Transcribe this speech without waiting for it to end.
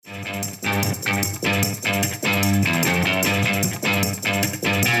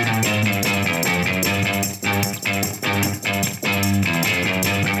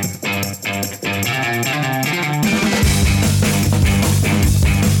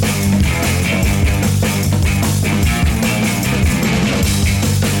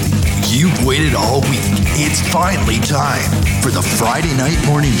finally time for the Friday Night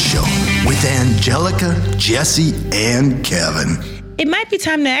Morning Show with Angelica, Jesse, and Kevin. It might be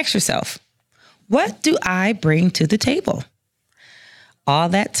time to ask yourself, what do I bring to the table? All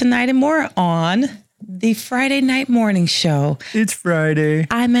that tonight and more on the Friday Night Morning Show. It's Friday.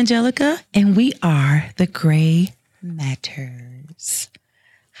 I'm Angelica, and we are the Gray Matters.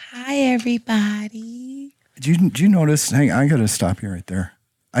 Hi, everybody. Did you notice? Hang on, I got to stop you right there.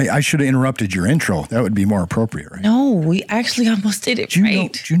 I should have interrupted your intro. That would be more appropriate, right? No, we actually almost did it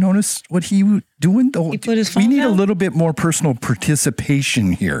right. Did you notice what he was doing? He put his phone We need down? a little bit more personal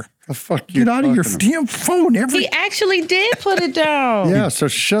participation here. The fuck you Get out of your talking damn phone. He actually did put it down. Yeah, so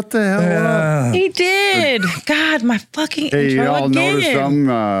shut the hell up. He did. God, my fucking Hey, intro y'all again. notice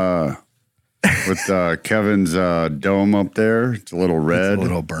something with Kevin's dome up there? It's a little red. It's a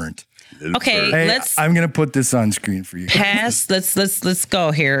little burnt. Okay, Hey, let's I'm going to put this on screen for you. pass. Let's go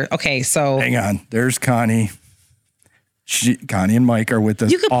here. Okay, so Hang on. There's Connie. Connie and Mike are with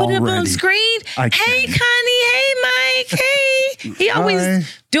us you could put already. it up on screen. I Hey, can. Connie. Hey, Mike. Hey. He always Hi.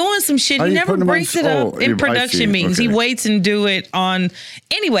 doing some shit. How He you never putting 'em on brings it up I in see. production meetings. He Okay. waits and do it on.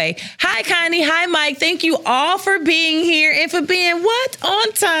 Anyway, hi, Connie. Hi, Mike. Thank you all for being here and for being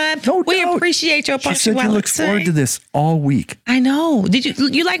on time. No we doubt. appreciate your She said you look punctuality. forward to this all week. I know. Did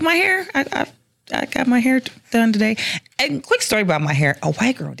you like my hair? I got my hair done today. And quick story about my hair. A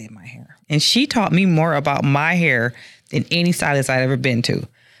white girl did my hair, and she taught me more about my hair than any stylist I'd ever been to.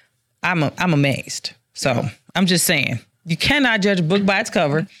 I'm amazed. So I'm just saying, you cannot judge a book by its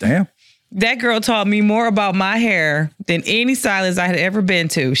cover. Damn. That girl taught me more about my hair than any stylist I had ever been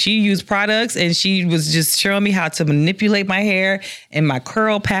to. She used products and she was just showing me how to manipulate my hair and my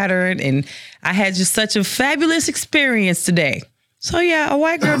curl pattern. And I had just such a fabulous experience today. So yeah, a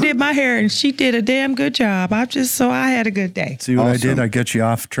white girl did my hair and she did a damn good job. I had a good day. See what I Awesome. did? I got you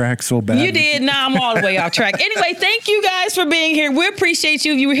off track so bad. You did. Now I'm all the way off track. Anyway, thank you guys for being here. We appreciate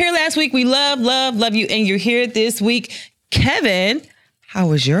you. You were here last week. We love you. And you're here this week. Kevin, how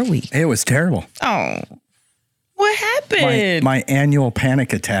was your week? It was terrible. Oh, what happened? My annual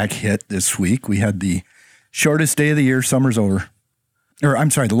panic attack hit this week. We had the shortest day of the year. Summer's over. Or I'm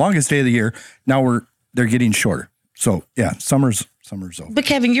sorry, the longest day of the year. Now they're getting shorter. So yeah, summer's over. But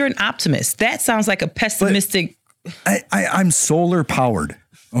Kevin, you're an optimist. That sounds like a pessimistic. I'm solar powered.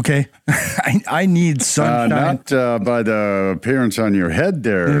 Okay, I need sunshine. Not by the appearance on your head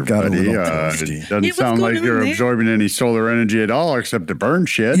there, It got a buddy. little toasty. It doesn't What's sound going like on you're there? absorbing any solar energy at all except to burn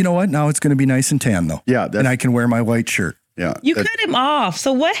shit. You know what? Now it's going to be nice and tan though. Yeah, that's- and I can wear my white shirt. Yeah. You cut him off.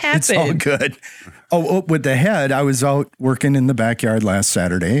 So what happened? It's all good. Oh, with the head, I was out working in the backyard last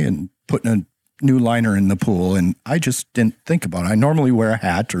Saturday and putting a new liner in the pool, and I just didn't think about it. I normally wear a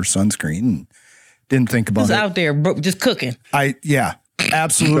hat or sunscreen and didn't think about was it. out there just cooking. Yeah,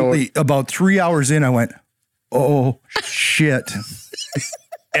 absolutely. About 3 hours in, I went, oh shit.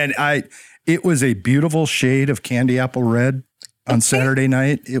 And it was a beautiful shade of candy apple red on Saturday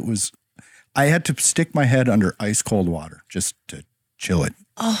night. I had to stick my head under ice cold water just to chill it.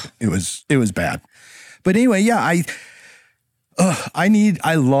 Oh. It was bad. But anyway, yeah,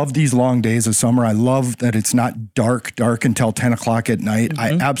 I love these long days of summer. I love that it's not dark until 10 o'clock at night.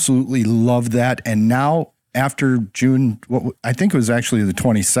 I absolutely love that. And now after June, I think it was actually the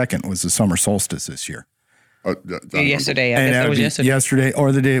 22nd was the summer solstice this year. Yesterday. I And guess that would was be yesterday. yesterday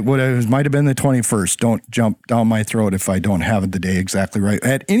or the day, might have been the 21st. Don't jump down my throat if I don't have the day exactly right.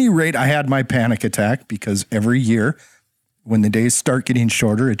 At any rate, I had my panic attack because every year when the days start getting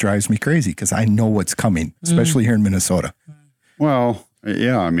shorter, it drives me crazy because I know what's coming, especially here in Minnesota. Well,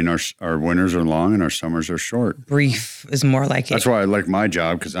 yeah. I mean, our winters are long and our summers are short. Brief is more like it. That's why I like my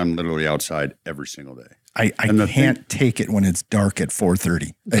job because I'm literally outside every single day. I can't take it when it's dark at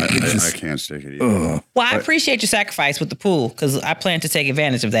 4:30. I can't stick it either. Well, I appreciate your sacrifice with the pool because I plan to take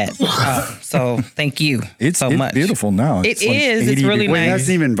advantage of that. So thank you It's much. beautiful now. It is. It's 80 really Wait, he nice.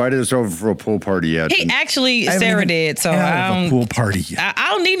 hasn't even invited us over for a pool party yet. He actually, I haven't Sarah even did. So had I a don't, pool party yet. I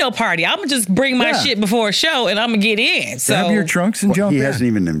don't need no party. I'm going to just bring my Yeah. shit before a show and I'm going to get in. So Grab your trunks and jump He in. hasn't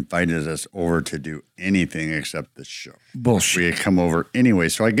even invited us over to do anything except the show. Bullshit. We come over anyway,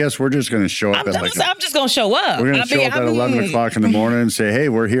 so I guess we're just going to show up I'm at just going to show up. we're going to show up at 11 o'clock in the morning and say, hey,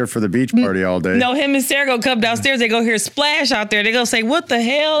 we're here for the beach party all day. No, him and Sarah gonna come downstairs. They go hear Splash out there. They gonna say, "What the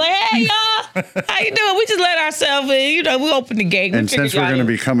hell? Hey y'all, how you doing?" We just let ourselves in. We open the gate. And since we're going to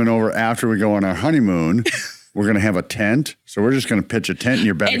be coming over after we go on our honeymoon, we're going to have a tent. So we're just going to pitch a tent in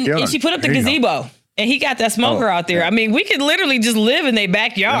your backyard. and she put up the There you go. gazebo. And he got that smoker out there. I mean, we could literally just live in their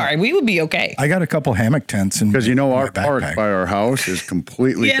backyard. We would be okay. I got a couple hammock tents. Because our park by our house is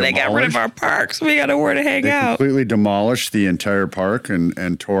completely demolished. They got rid of our parks. We got nowhere to hang out. They completely demolished the entire park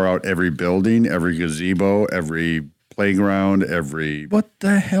and tore out every building, every gazebo, every playground, every... What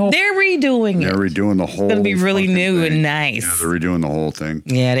the hell? They're redoing it. They're redoing the whole... It's going to be really new and nice. Yeah, they're redoing the whole thing.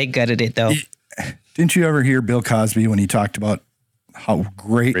 Yeah, they gutted it, though. Didn't you ever hear Bill Cosby when he talked about how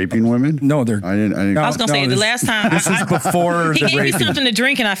great... Raping women? No, they're... I didn't I was going to say, the last time... This is before he the gave raping. me something to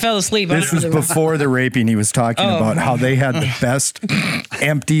drink and I fell asleep. This was before the raping. He was talking about how they had the best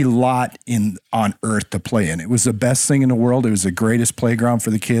empty lot on earth to play in. It was the best thing in the world. It was the greatest playground for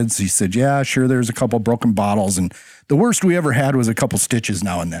the kids. He said, yeah, sure, there's a couple broken bottles. And the worst we ever had was a couple stitches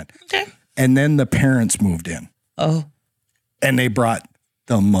now and then. Okay. And then the parents moved in. Oh. And they brought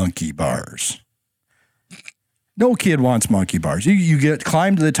the monkey bars. No kid wants monkey bars. You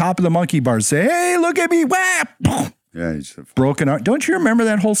climb to the top of the monkey bars, say, hey, look at me, whap. Yeah, he's broken arm. Don't you remember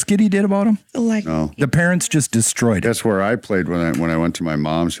that whole skit he did about him? No. The parents just destroyed it. That's where I played when I went to my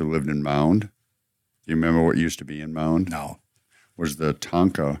mom's who lived in Mound. You remember what used to be in Mound? No. Was the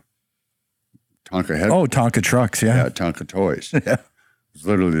Tonka head? Oh, Tonka trucks, yeah. Yeah, Tonka Toys. Yeah. It was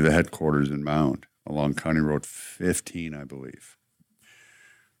literally the headquarters in Mound along County Road 15, I believe.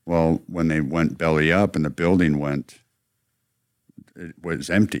 Well, when they went belly up and the building it was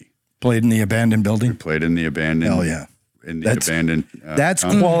empty. Played in the abandoned building? We played in the abandoned. Hell yeah. Abandoned. That's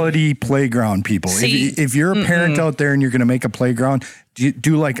quality playground, people. See, if you're a parent out there and you're going to make a playground,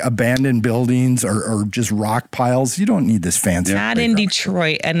 do like abandoned buildings or just rock piles. You don't need this fancy. Not in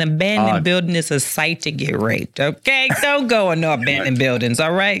Detroit. An abandoned building is a site to get raped. Okay, don't go in no abandoned buildings.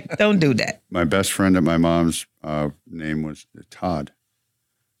 All right, don't do that. My best friend at my mom's name was Todd.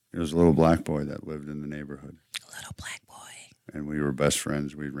 He was a little black boy that lived in the neighborhood. A little black boy. And we were best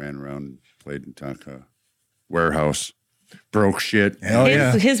friends. We ran around, played in Tonka warehouse, broke shit. Hell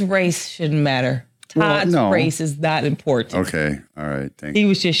yeah. His race shouldn't matter. Todd's race is not important. Okay, all right, thank you. He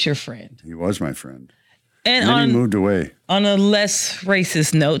was just your friend. He was my friend. And then he moved away. On a less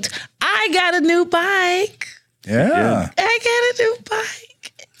racist note, I got a new bike. Yeah. I got a new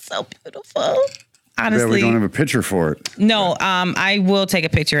bike. It's so beautiful. Honestly, Yeah, we don't have a picture for it. No, I will take a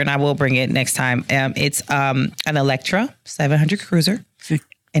picture and I will bring it next time. It's an Electra 700 Cruiser,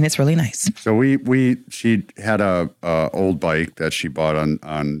 and it's really nice. So she had a old bike that she bought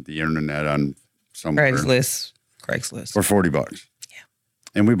on the internet on somewhere. Craigslist. For $40. Yeah.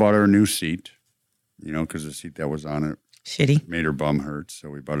 And we bought her a new seat, because the seat that was on it shitty made her bum hurt.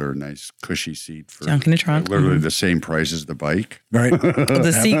 So we bought her a nice cushy seat for junk in the trunk. Literally the same price as the bike. Right.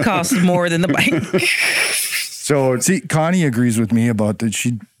 The seat costs more than the bike. So see, Connie agrees with me about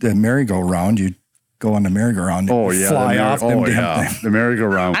the merry-go-round. You go on the merry-go-round and fly off them damn things. The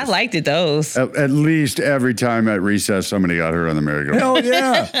merry-go-round. I liked it, those. At least every time at recess, somebody got her on the merry-go-round. Hell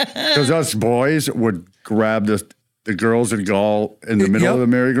yeah. Because us boys would grab the girls would go in the middle of the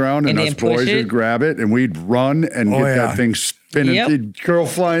merry-go-round, and us boys would grab it, and we'd run and get that thing spinning. Yep. Girl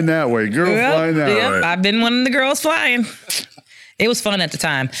flying that way. Flying that way. I've been one of the girls flying. It was fun at the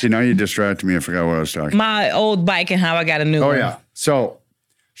time. See, now you distracted me. I forgot what I was talking about. My old bike and how I got a new one. Oh, yeah. So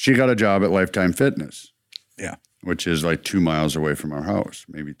she got a job at Lifetime Fitness. Yeah. Which is like 2 miles away from our house,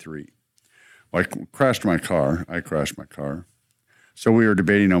 maybe 3. Well, I crashed my car. So we were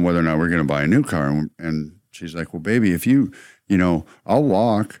debating on whether or not we're going to buy a new car. And she's like, well, baby, if I'll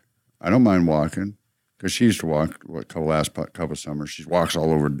walk. I don't mind walking. Because she used to walk last couple of summers. She walks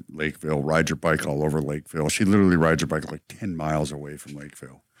all over Lakeville, rides her bike all over Lakeville. She literally rides her bike like 10 miles away from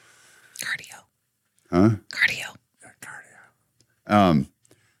Lakeville. Cardio. Huh? Cardio. Yeah, cardio.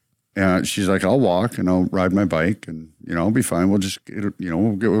 And she's like, I'll walk and I'll ride my bike and, I'll be fine. We'll just,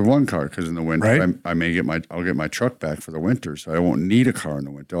 we'll get with one car because in the winter, right. I'll get my truck back for the winter. So I won't need a car in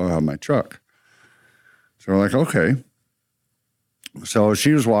the winter. I'll have my truck. So we're like, okay. So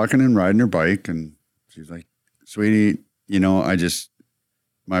she was walking and riding her bike and she's like, sweetie,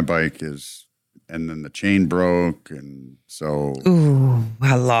 my bike is, and then the chain broke. And so. Ooh,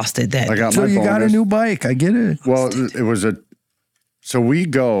 I lost it that. So you got a new bike. I get it. Well, it was so we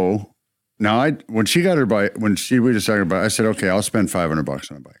go, now when she got her bike, we decided about, I said, okay, I'll spend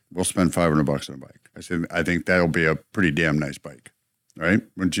 $500 on a bike. We'll spend $500 on a bike. I said, I think that'll be a pretty damn nice bike. Right?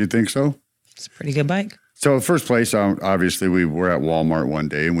 Wouldn't you think so? It's a pretty good bike. So first place, obviously, we were at Walmart one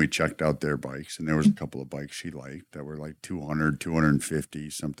day and we checked out their bikes, and there was a couple of bikes she liked that were like 200, 250,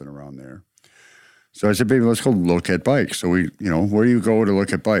 something around there. So I said, baby, let's go look at bikes. So we, where do you go to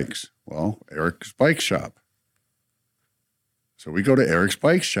look at bikes? Well, Eric's Bike Shop. So we go to Eric's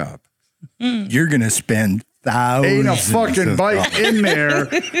Bike Shop. You're going to spend Thousands Ain't a fucking of bike in there.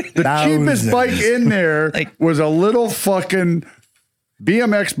 The Thousands. cheapest bike in there was a little fucking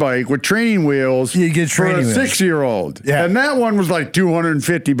BMX bike with training wheels You get training for a wheels. 6-year-old. Yeah. And that one was like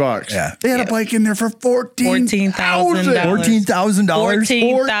 $250. Yeah. They had a bike in there for $14,000. $14,000.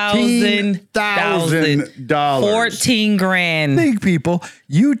 $14,000. $14,000. 14 grand. Think, people,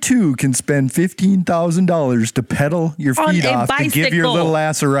 you too can spend $15,000 to pedal your On feet a off to give your bicycle. little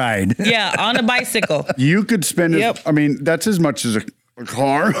ass a ride. Yeah, on a bicycle. You could spend Yep. it. I mean, that's as much as a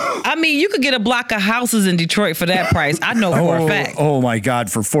car. I mean, you could get a block of houses in Detroit for that price. I know for a fact. Oh my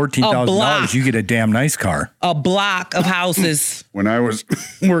God! For A $14,000, block. you get a damn nice car. A block of houses. When I was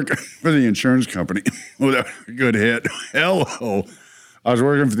working for the insurance company, well, that was a good hit. Hello. I was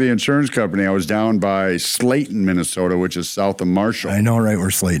working for the insurance company. I was down by Slayton, Minnesota, which is south of Marshall. I know right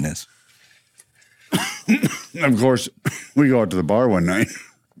where Slayton is. Of course, we go out to the bar one night,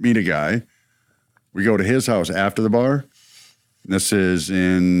 meet a guy. We go to his house after the bar. This is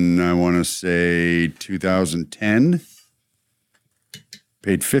in, I want to say, 2010.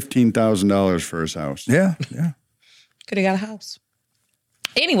 Paid $15,000 for his house. Yeah. Could have got a house.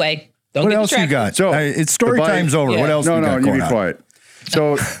 Anyway, don't What get else you distracted. got? So, It's story the bike- time's over. Yeah. What else No, you got you going be on? quiet.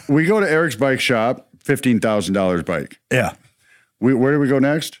 So we go to Eric's bike shop, $15,000 bike. Yeah. Where do we go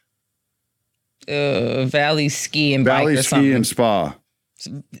next? Valley Ski and Valley Bike or Ski something. and Spa.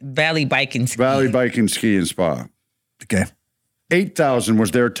 Valley Bike and Ski. Valley Bike and Ski and Spa. Okay. 8,000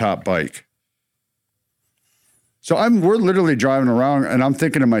 was their top bike. So we're literally driving around and I'm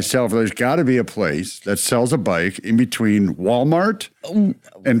thinking to myself, there's got to be a place that sells a bike in between Walmart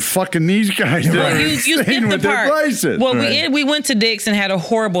and fucking these guys that Well, are you insane skipped the with their part. prices. Well, we went to Dick's and had a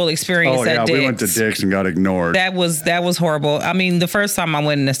horrible experience oh at yeah, Dick's. we went to Dick's and got ignored. That was horrible. I mean, the first time I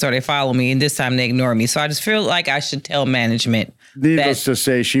went in the store, they followed me, and this time they ignored me. So I just feel like I should tell management. Needless to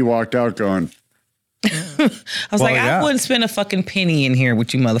say, she walked out going, I was like, yeah. I wouldn't spend a fucking penny in here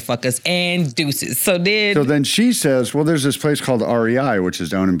with you motherfuckers and deuces. So then she says, well, there's this place called REI, which is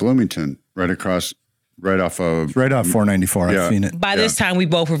down in Bloomington, right off of. Right off 494. Yeah. I've seen it. by this time, we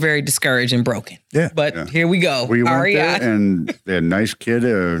both were very discouraged and broken. Yeah. But here we go. We went REI. there and they had a nice kid,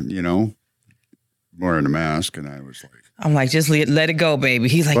 wearing a mask. And I was like, I'm like, just let it go, baby.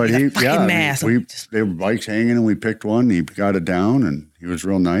 He's like, but a fucking mask. They were bikes hanging and we picked one. And he got it down and he was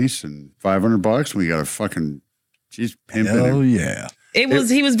real nice and $500. We got a fucking, she's pimping Hell it. yeah. He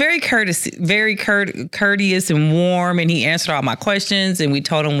was very courteous and warm, and he answered all my questions, and we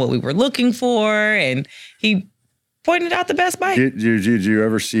told him what we were looking for, and he pointed out the best bike. Did you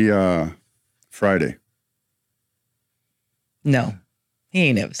ever see Friday? No, he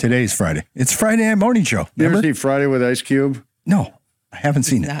ain't never seen Today's Friday. It's Friday Night Morning Show. You ever Remember? see Friday with Ice Cube? No, I haven't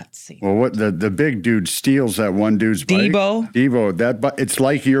seen it. not seen. Well, what the big dude steals that one dude's bike. Debo, it's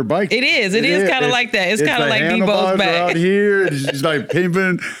like your bike. It is kind of like that. It's kind of like Debo's handlebars are back. out here. It's like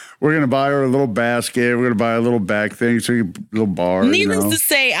pimping. We're gonna buy her a little basket. We're gonna buy a little back thing, so a little bar. Needless to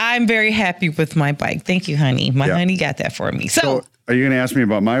say, I'm very happy with my bike. Thank you, honey. My honey got that for me. So are you gonna ask me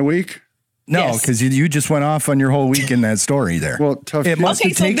about my week? No, Yes. because you just went off on your whole week in that story there. Well, tough It shit. must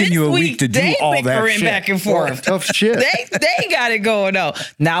have taken you a week to do they all that bickering shit. back and forth. Tough shit. They got it going on.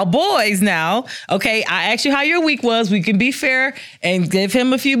 Now, boys, okay, I asked you how your week was. We can be fair and give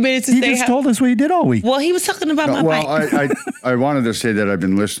him a few minutes to He say just how. told us what you did all week. Well, he was talking about my Well, bike. I wanted to say that I've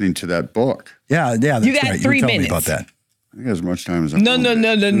been listening to that book. Yeah, that's You got right. 3 you were telling me minutes. about that. I think as much time as I No.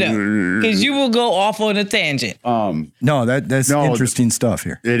 want. Because you will go off on a tangent. No, that's interesting stuff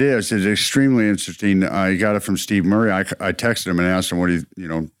here. It is. It's extremely interesting. I got it from Steve Murray. I texted him and asked him, what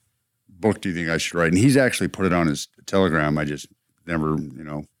book do you think I should write? And he's actually put it on his Telegram. I just never,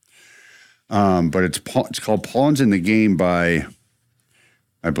 but it's called Pawns in the Game by,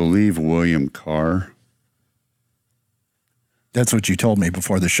 I believe, William Carr. That's what you told me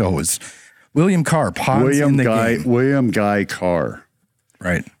before the show was William Carr, Pawns in the Game. William Guy Carr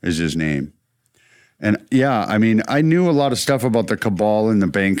Right. is his name. And yeah, I mean, I knew a lot of stuff about the cabal and the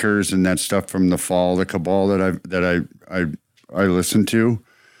bankers and that stuff from the fall, the cabal that I listened to.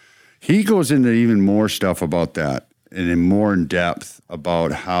 He goes into even more stuff about that and in more in depth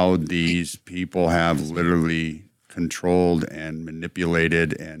about how these people have literally controlled and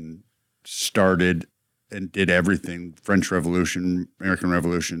manipulated and started and did everything. French Revolution, American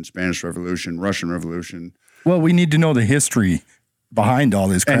Revolution, Spanish Revolution, Russian Revolution. Well, we need to know the history behind all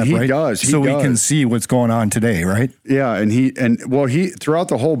this crap, And he right? does. He so we can does. see what's going on today, right? Yeah, and he throughout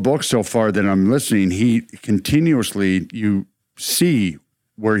the whole book so far that I'm listening, he continuously, you see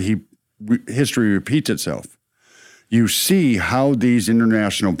where history repeats itself. You see how these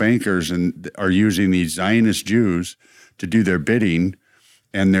international bankers are using these Zionist Jews to do their bidding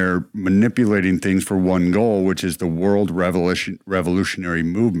and they're manipulating things for one goal, which is the world revolutionary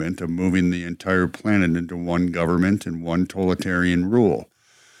movement of moving the entire planet into one government and one totalitarian rule.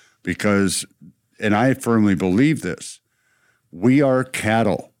 Because, and I firmly believe this, we are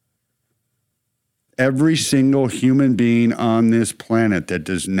cattle. Every single human being on this planet that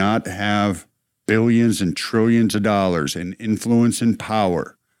does not have billions and trillions of dollars in influence and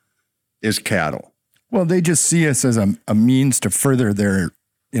power is cattle. Well, they just see us as a means to further their,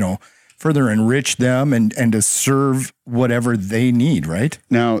 further enrich them and to serve whatever they need, right?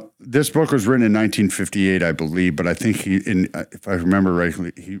 Now, this book was written in 1958, I believe, but I think if I remember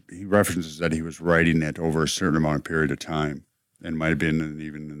rightly, he references that he was writing it over a certain amount of period of time, and might have been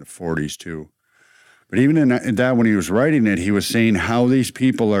even in the 40s too. But even in that, when he was writing it, he was saying how these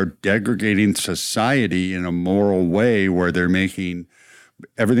people are degrading society in a moral way where they're making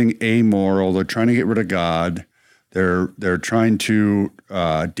everything amoral. They're trying to get rid of God. They're trying to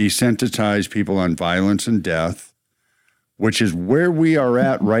desensitize people on violence and death, which is where we are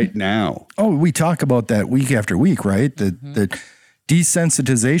at right now. Oh, we talk about that week after week, right? The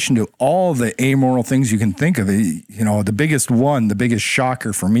desensitization to all the amoral things you can think of. The biggest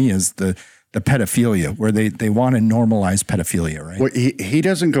shocker for me is the pedophilia, where they want to normalize pedophilia, right? Well, he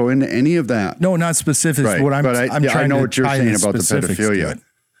doesn't go into any of that. No, not specific. Right. What I know what you're saying about the pedophilia.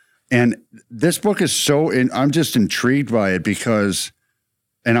 And this book is I'm just intrigued by it because,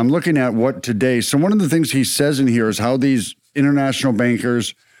 and I'm looking at what today, so one of the things he says in here is how these international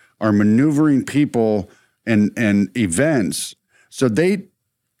bankers are maneuvering people and events. So they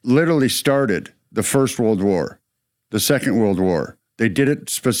literally started the First World War, the Second World War. They did it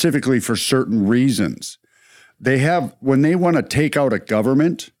specifically for certain reasons. When they want to take out a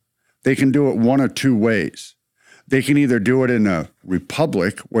government, they can do it one of two ways. They can either do it in a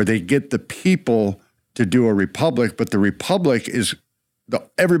republic where they get the people to do a republic, but the republic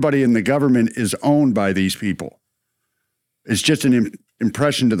everybody in the government is owned by these people. It's just an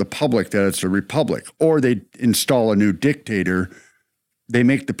impression to the public that it's a republic. Or they install a new dictator. They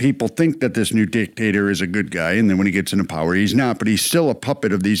make the people think that this new dictator is a good guy, and then when he gets into power, he's not, but he's still a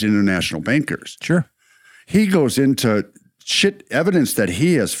puppet of these international bankers. Sure. He goes into evidence that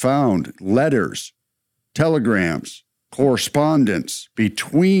he has found, letters, telegrams, correspondence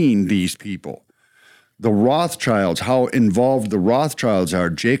between these people. The Rothschilds, how involved the Rothschilds are.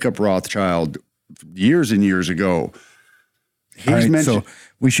 Jacob Rothschild, years and years ago. So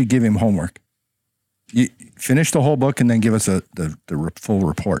we should give him homework. You finish the whole book and then give us the full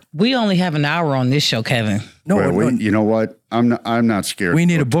report. We only have an hour on this show, Kevin. You know what? I'm not scared. We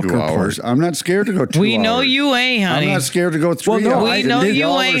need a book report. Hours. I'm not scared to go 2 hours. We know you ain't, honey. I'm not scared to go 3 hours. We know you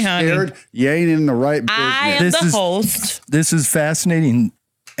ain't, honey. You ain't in the right business. I am the host. This is fascinating,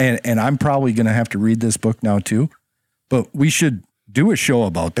 and I'm probably going to have to read this book now too. But we should do a show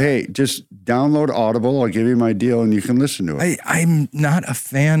about that. Hey, just download Audible. I'll give you my deal and you can listen to it. I'm not a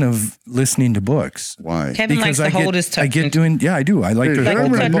fan of listening to books. Why? Kevin likes to hold his touch. I do. I like to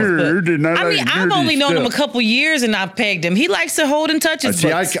hold my book. I've only known him a couple years and I've pegged him. He likes to hold and touch his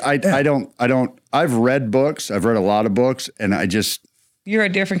books. I don't. I've read books. I've read a lot of books and I just. You're a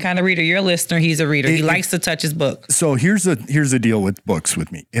different kind of reader. You're a listener. He's a reader. He likes to touch his book. So here's the deal with books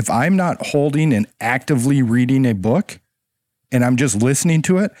with me. If I'm not holding and actively reading a book and I'm just listening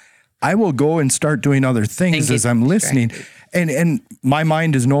to it, I will go and start doing other things as I'm listening. And my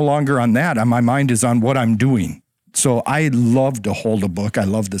mind is no longer on that. My mind is on what I'm doing. So I love to hold a book. I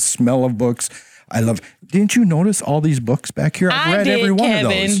love the smell of books. Didn't you notice all these books back here? I've read every one of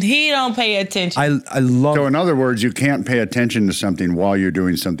those. He don't pay attention. I love. So in other words, you can't pay attention to something while you're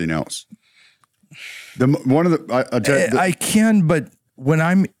doing something else. I can, but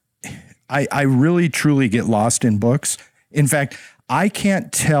when I really truly get lost in books. In fact, I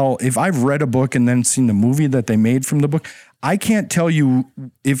can't tell if I've read a book and then seen the movie that they made from the book. I can't tell you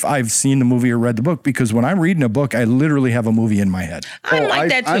if I've seen the movie or read the book because when I'm reading a book, I literally have a movie in my head. I'm like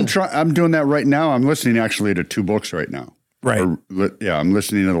that too. I'm doing that right now. I'm listening actually to 2 books right now. Right. I'm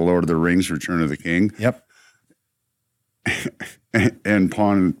listening to The Lord of the Rings, Return of the King. Yep. and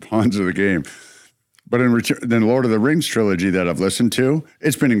Pawns of the Game. But in the Lord of the Rings trilogy that I've listened to,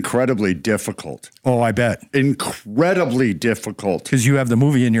 it's been incredibly difficult. Oh, I bet. Incredibly difficult. Because you have the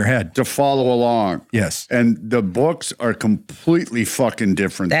movie in your head. To follow along. Yes. And the books are completely fucking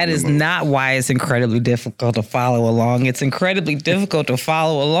different. That is not why it's incredibly difficult to follow along. It's incredibly difficult to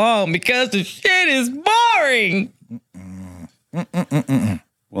follow along because the shit is boring.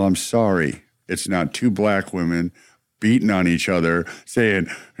 Well, I'm sorry. It's not 2 black women beating on each other, saying,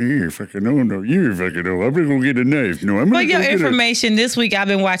 "You fucking no, you fucking no. I'm gonna go get a knife. No, I'm gonna For go your get information, this week I've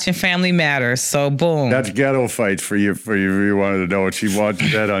been watching Family Matters. So boom. That's Ghetto Fights for you. If you wanted to know what she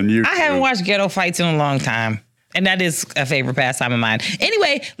watched that on YouTube. I haven't watched Ghetto Fights in a long time. And that is a favorite pastime of mine.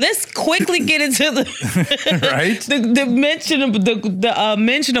 Anyway, let's quickly get into the Right? the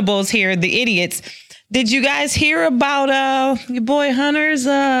mentionables here, the idiots. Did you guys hear about your boy Hunter's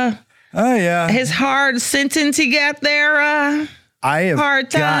Oh yeah. his hard sentence he got there? I have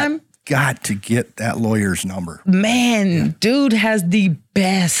hard time. got to get that lawyer's number. Man, dude has the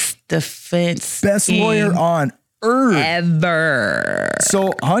best defense. Best team lawyer on earth. ever.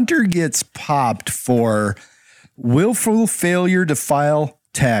 So Hunter gets popped for willful failure to file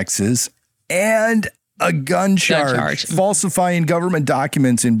taxes and a gun charge. Falsifying government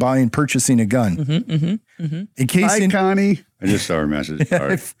documents and purchasing a gun. In case Hi, Connie. I just saw her message.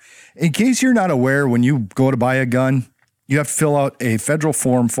 Sorry. In case you're not aware, when you go to buy a gun, you have to fill out a federal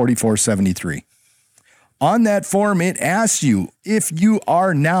form 4473. On that form, it asks you if you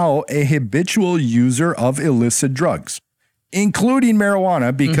are now a habitual user of illicit drugs, including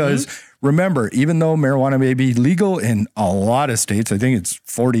marijuana, because remember, even though marijuana may be legal in a lot of states, I think it's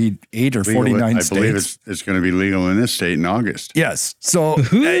 48 or 49 states. I believe it's going to be legal in this state in August. Yes. So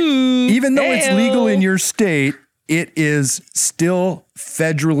even though it's legal in your state, it is still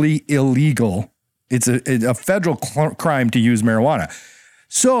federally illegal. It's a federal crime to use marijuana.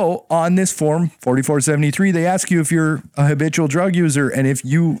 So on this form 4473, they ask you if you're a habitual drug user and if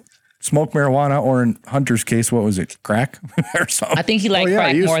you smoke marijuana, or in Hunter's case, what was it, crack or something? I think he liked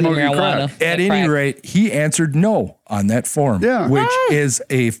crack more than marijuana. At any rate, he answered no on that form, which is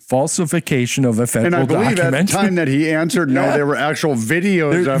a falsification of a federal document. And I believe at the time that he answered no, there were actual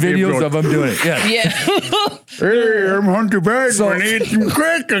videos of him doing it. Yeah. Hey, I'm Hunter Biden. I need some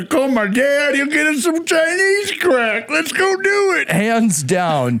crack. I call my dad. He'll get us some Chinese crack. Let's go do it. Hands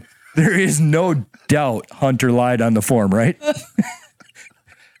down, there is no doubt Hunter lied on the form, right?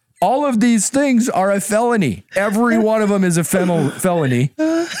 All of these things are a felony. Every one of them is a felony.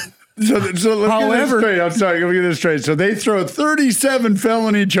 So however, I'm sorry, let me get this straight. So they throw 37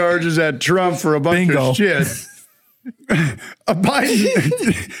 felony charges at Trump for a bunch of shit.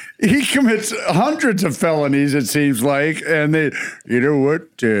 Biden, he commits hundreds of felonies, it seems like, and they, you know what,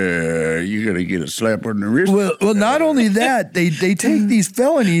 you got to get a slap on the wrist. Well, not only that, they take these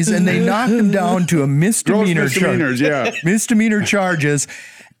felonies and they knock them down to a misdemeanor misdemeanors, misdemeanor charges.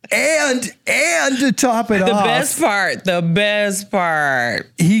 And to top it off, the best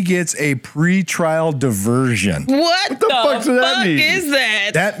part, he gets a pretrial diversion. What the fuck is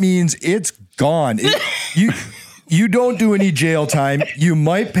that? That means it's gone. You don't do any jail time. You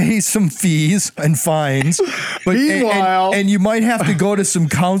might pay some fees and fines, but meanwhile, and you might have to go to some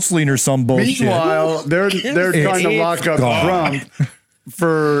counseling or some bullshit. Meanwhile, they're trying to lock up Trump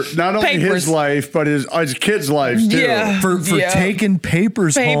for not only his life, but his kids' lives too. Yeah. For taking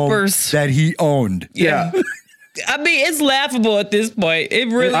papers home that he owned. Yeah. I mean, it's laughable at this point. It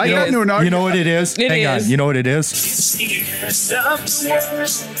really is. You know what it is? Hang on. You know what it is? It's the end of the world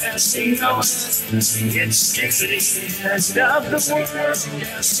as we know it.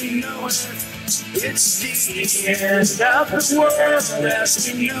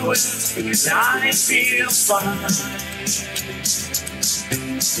 Because I feel fine.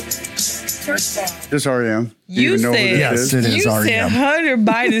 This REM. You said, yes, it is you REM. said Hunter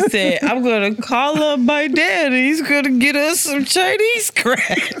Biden said, I'm going to call up my dad and he's going to get us some Chinese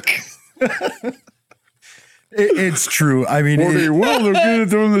crack. It's true. I mean, they're getting it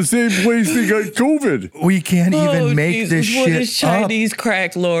from the same place they got COVID. We can't even make this shit what is Chinese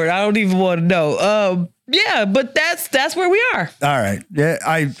crack, Lord? I don't even want to know. Yeah, but that's where we are. All right.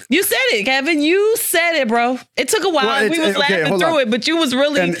 Yeah, you said it, Kevin. You said it, bro. It took a while. Well, we was laughing through it, but you was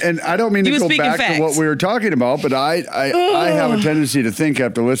really and I don't mean to go back to what we were talking about, but I have a tendency to think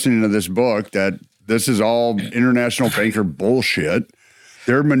after listening to this book that this is all international banker bullshit.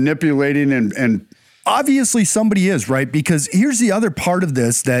 They're manipulating and obviously somebody is, right? Because here's the other part of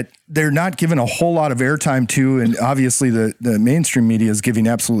this that they're not giving a whole lot of airtime to, and obviously the mainstream media is giving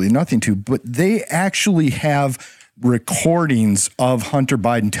absolutely nothing to, but they actually have recordings of Hunter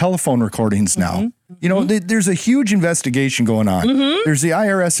Biden, telephone recordings now. You know, there's a huge investigation going on. There's the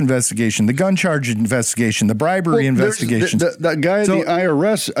IRS investigation, the gun charge investigation, the bribery investigation. That guy at the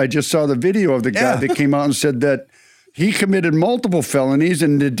IRS, I just saw the video of the guy that came out and said that he committed multiple felonies,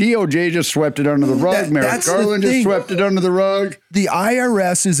 and the DOJ just swept it under the rug. Merrick Garland just swept it under the rug. The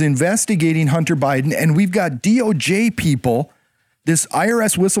IRS is investigating Hunter Biden, and we've got DOJ people. This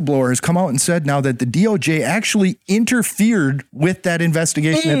IRS whistleblower has come out and said now that the DOJ actually interfered with that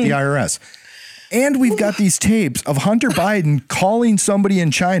investigation at the IRS. And we've got these tapes of Hunter Biden calling somebody in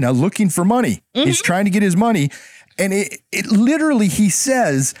China looking for money. He's trying to get his money. And it literally, he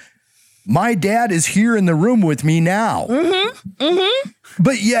says, my dad is here in the room with me now.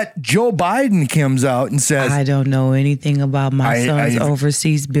 But yet Joe Biden comes out and says, I don't know anything about my son's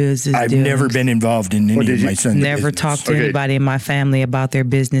overseas business I've dealings. never been involved in any of my son's Never business. talked to anybody in my family about their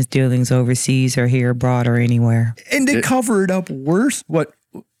business dealings overseas or here abroad or anywhere. And they cover it up worse. What?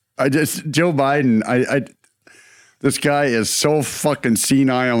 Joe Biden, this guy is so fucking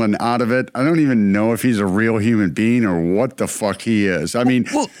senile and out of it. I don't even know if he's a real human being or what the fuck he is. I mean,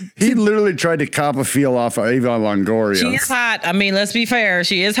 he literally tried to cop a feel off of Eva Longoria. She is hot. I mean, let's be fair.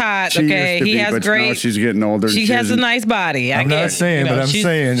 She is hot. She okay. used to He be, has but great. now she's getting older. She has a nice body. I'm not saying, but I'm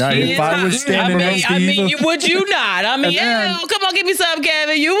saying, if I was standing next to Eva. would you not? I mean, come on, give me some,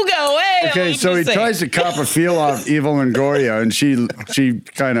 Kevin. You go. Hey, okay, so he tries to cop a feel off Eva Longoria, and she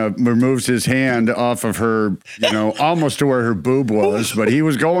kind of removes his hand off of her, almost to where her boob was, but he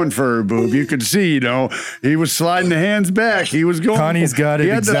was going for her boob. You could see, he was sliding the hands back. He was going. Connie's got it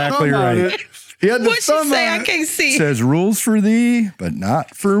exactly right. He had the What'd she thumb say? on I it. can't see. Says rules for thee, but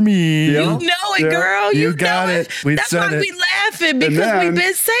not for me. Yeah. You know it, girl. You know got it. We've That's said why it. we laughing because then- we've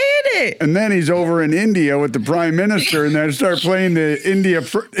been saying it. And then he's over in India with the prime minister, and they start playing the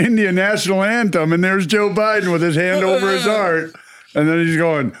India national anthem, and there's Joe Biden with his hand over his heart, and then he's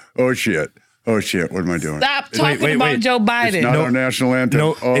going, "Oh shit, what am I doing?" Stop talking about Joe Biden. It's not our national anthem.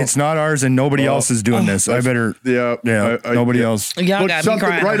 No, it's not ours, and nobody else is doing this. I better. Nobody else. Y'all Look, got me something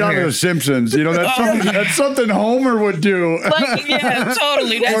crying right over out here. of The Simpsons. That's something Homer would do. Like, yeah,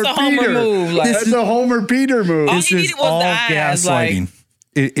 totally. That's Or a Homer Peter. move. Like, That's a Homer Peter move. All This he is needed was all the eyes, gaslighting.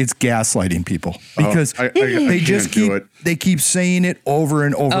 It's gaslighting people because I they just can't do it. they keep saying it over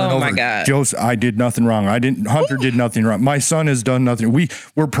and over and over. my God. Joseph, I did nothing wrong. Hunter did nothing wrong. My son has done nothing.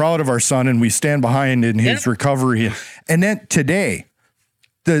 We're proud of our son and we stand behind in his recovery. And then today,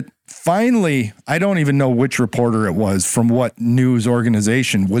 finally, I don't even know which reporter it was from what news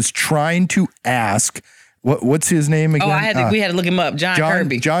organization was trying to ask. What's his name again? we had to look him up. John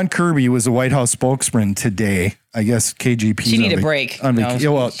Kirby. John Kirby was the White House spokesman today. I guess KGP. She need a break. She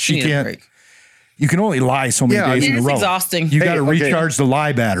need a can't. break. You can only lie so many days in a It's row. exhausting. You got to okay. recharge the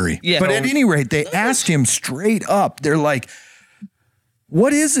lie battery. Yeah. But at any rate, they asked him straight up. They're like,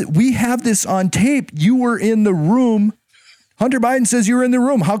 "What is it? We have this on tape. You were in the room. Hunter Biden says you were in the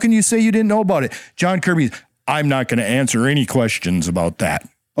room. How can you say you didn't know about it?" John Kirby, I'm not going to answer any questions about that.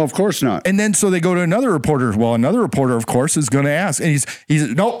 Oh, of course not. And then so they go to another reporter. Well, another reporter, of course, is going to ask. And he's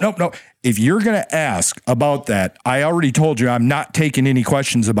nope. If you're going to ask about that, I already told you I'm not taking any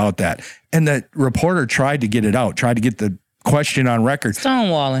questions about that. And the reporter tried to get it out, tried to get the question on record.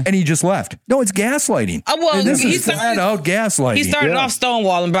 Stonewalling. And he just left. No, it's gaslighting. Well, And this he is flat out gaslighting. He started off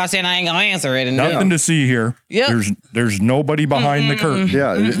stonewalling by saying I ain't gonna answer it. And Nothing to see here. Yep. There's nobody behind the curtain.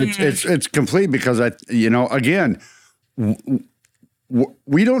 Yeah, it's complete because again,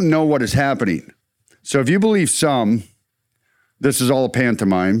 we don't know what is happening. So if you believe some, this is all a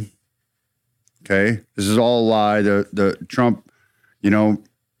pantomime. Okay, this is all a lie. The Trump,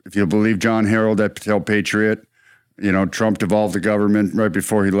 if you believe John Harold, that Patel Patriot, Trump devolved the government right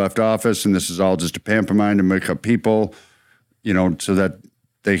before he left office, and this is all just a pantomime to make up people, so that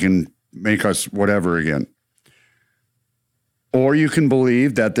they can make us whatever again. Or you can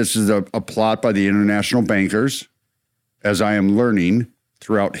believe that this is a plot by the international bankers, as I am learning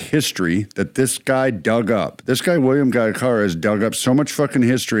throughout history, that this guy dug up. This guy, William Gaikar, has dug up so much fucking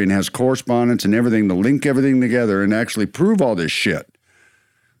history and has correspondence and everything to link everything together and actually prove all this shit,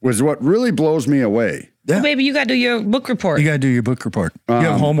 was what really blows me away. Yeah. Well, baby, you got to do your book report. You got to do your book report. You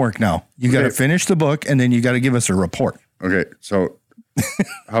have homework now. You got to finish the book, and then you got to give us a report. Okay, so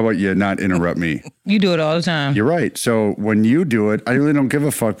how about you not interrupt me? You do it all the time. You're right. So when you do it, I really don't give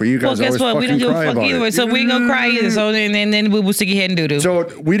a fuck, but you guys Well, guess always what? We fucking don't give cry a fuck about either. it. So we ain't gonna cry either. So then we will stick your head in doo doo. So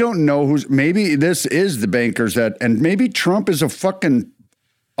we don't know maybe this is the bankers and maybe Trump is a fucking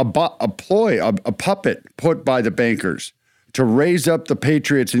a puppet put by the bankers to raise up the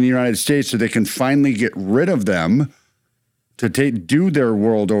patriots in the United States so they can finally get rid of them to do their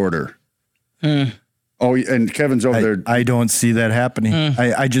world order. Oh, and Kevin's over there. I don't see that happening.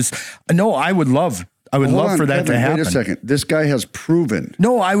 I would love Hold on, for that Kevin, to happen. Wait a second. This guy has proven.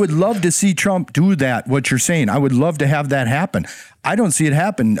 No, I would love to see Trump do that, what you're saying. I would love to have that happen. I don't see it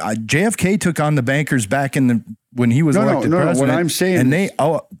happen. JFK took on the bankers back when he was elected president. What I'm saying, and they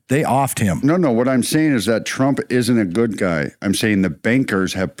offed him. No. What I'm saying is that Trump isn't a good guy. I'm saying the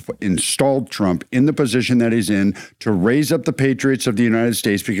bankers have installed Trump in the position that he's in to raise up the patriots of the United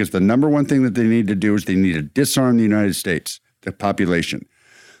States, because the number one thing that they need to do is they need to disarm the United States, the population.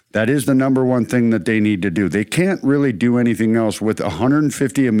 That is the number one thing that they need to do. They can't really do anything else with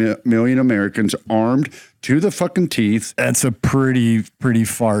 150 million Americans armed to the fucking teeth. That's a pretty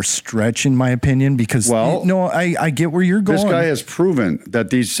far stretch, in my opinion, because I get where you're going. This guy has proven that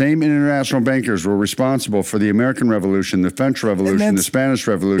these same international bankers were responsible for the American Revolution, the French Revolution, the Spanish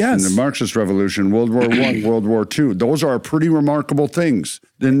Revolution, the Marxist Revolution, World War I, World War II. Those are pretty remarkable things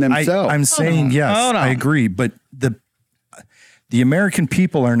in themselves. I'm saying, yes, I agree, but the American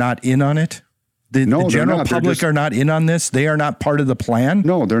people are not in on it. The general public are not in on this. They are not part of the plan.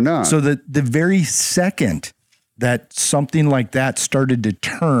 No, they're not. So the very second that something like that started to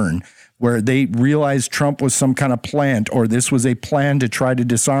turn, where they realized Trump was some kind of plant or this was a plan to try to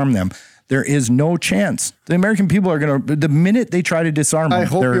disarm them, there is no chance. The American people are going to, the minute they try to disarm them, I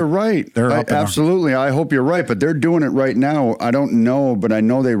hope you're right. Absolutely. I hope you're right. But they're doing it right now. I don't know, but I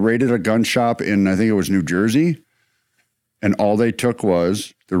know they raided a gun shop in, I think it was New Jersey. And all they took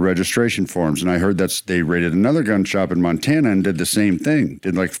was the registration forms. And I heard they raided another gun shop in Montana and did the same thing.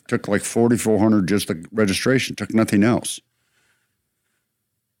 Took like 4,400 just the registration, took nothing else.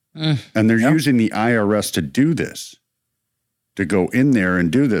 And they're using the IRS to do this, to go in there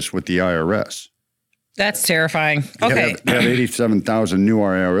and do this with the IRS. That's terrifying. Okay. They have 87,000 new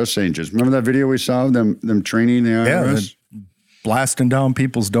IRS agents. Remember that video we saw of them training the IRS? Yeah, blasting down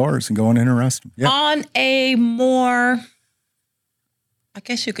people's doors and going in and arresting them. Yeah. On a more, I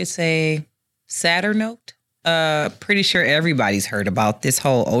guess you could say, sadder note, pretty sure everybody's heard about this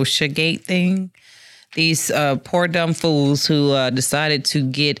whole OSHA Gate thing. These poor dumb fools who decided to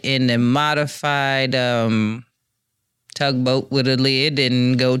get in a modified tugboat with a lid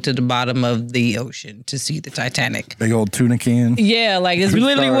and go to the bottom of the ocean to see the Titanic. Big old tuna can. Yeah, like it's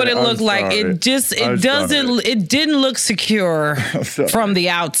literally what it looked like. It didn't look secure from the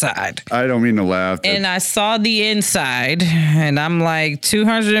outside. I don't mean to laugh. And I saw the inside and I'm like,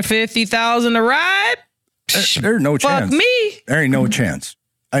 $250,000 a ride? There's no chance. Fuck me. There ain't no chance.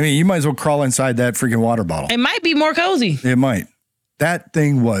 I mean, you might as well crawl inside that freaking water bottle. It might be more cozy. It might. That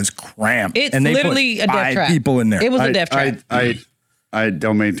thing was cramped. It's and they literally put a death trap. 5 people in there. It was a death trap. I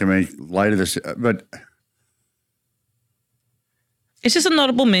don't mean to make light of this, but it's just a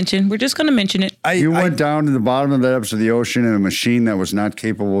notable mention. We're just going to mention it. You went down to the bottom of the depths of the ocean in a machine that was not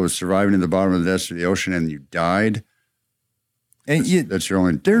capable of surviving at the bottom of the depths of the ocean, and you died. And that's your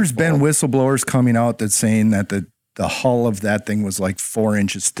only. There's been whistleblowers coming out that's saying that the hull of that thing was like 4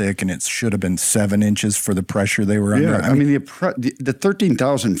 inches thick and it should have been 7 inches for the pressure they were under. I mean the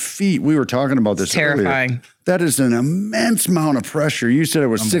 13,000 feet, we were talking about this terrifying. Earlier. That is an immense amount of pressure. You said it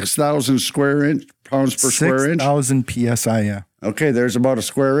was 6,000 pounds per square inch? 6,000 PSI, yeah. Okay, there's about a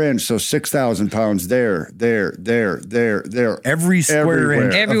square inch. So 6,000 pounds there. Every square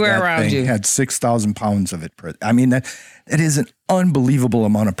inch everywhere around you had 6,000 pounds of it. I mean, that is an unbelievable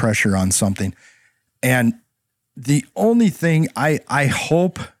amount of pressure on something. And the only thing I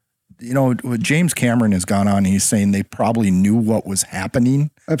hope, James Cameron has gone on, he's saying they probably knew what was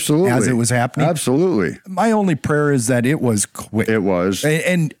happening. Absolutely. As it was happening. Absolutely. My only prayer is that it was quick. It was.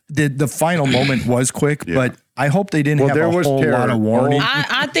 And the final moment was quick, but I hope they didn't have a whole lot of warning.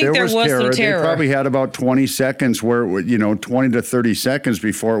 I think there was some terror. They probably had about 20 seconds where, 20 to 30 seconds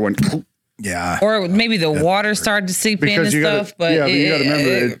before it went. Yeah. Or maybe the water started to seep in and stuff. But you got to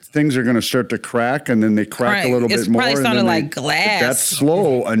remember, things are going to start to crack and then they crack a little bit more. It's probably sounded like glass. That's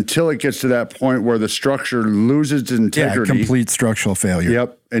slow until it gets to that point where the structure loses its integrity. Yeah, complete structural failure.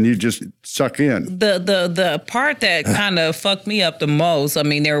 Yep. And you just suck in. The part that kind of fucked me up the most, I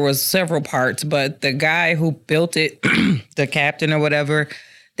mean, there was several parts, but the guy who built it, the captain or whatever,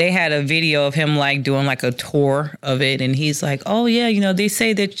 they had a video of him like doing like a tour of it. And he's like, oh yeah, they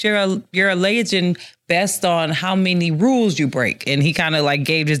say that you're a legend based on how many rules you break. And he kind of like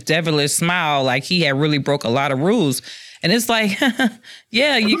gave this devilish smile, like he had really broke a lot of rules. And it's like,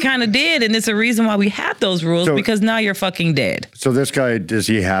 yeah, you kind of did. And it's a reason why we have those rules, because now you're fucking dead. So this guy, does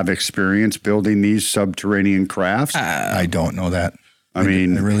he have experience building these subterranean crafts? I don't know that. I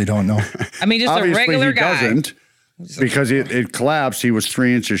mean, I really don't know. I mean, just a regular guy. Doesn't. Because it collapsed, he was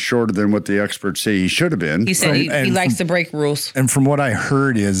 3 inches shorter than what the experts say he should have been. He said he likes to break rules. And from what I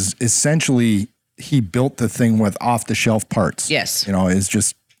heard is essentially he built the thing with off-the-shelf parts. Yes. It's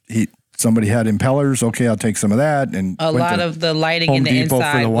just somebody had impellers. Okay, I'll take some of that. And a lot of the lighting Home in the Depot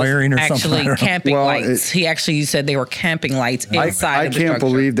inside for the wiring was or actually something. camping lights. He actually said they were camping lights inside of the I can't structure.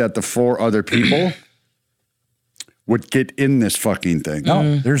 believe that the 4 other people would get in this fucking thing.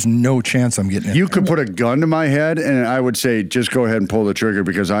 No, there's no chance I'm getting it. You could put a gun to my head and I would say, just go ahead and pull the trigger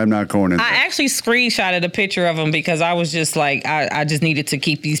because I'm not going in I there. actually screenshotted a picture of him because I was just like, I just needed to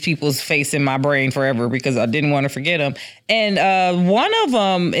keep these people's face in my brain forever because I didn't want to forget them. And one of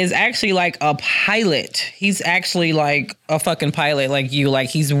them is actually like a pilot. He's actually like a fucking pilot like you. Like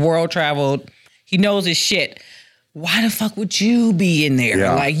he's world traveled. He knows his shit. Why the fuck would you be in there?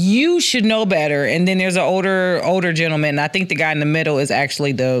 Yeah. Like you should know better. And then there's an older gentleman. I think the guy in the middle is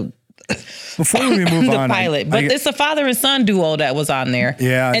actually Before we move the on, pilot. But it's a father and son duo that was on there.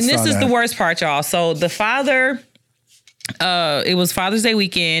 Yeah, I and this saw is that. the worst part, y'all. So the father, it was Father's Day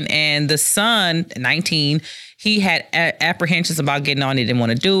weekend, and the son, 19, he had apprehensions about getting on. He didn't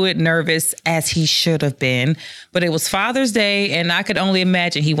want to do it, nervous as he should have been. But it was Father's Day, and I could only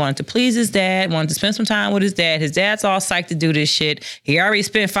imagine he wanted to please his dad, wanted to spend some time with his dad. His dad's all psyched to do this shit. He already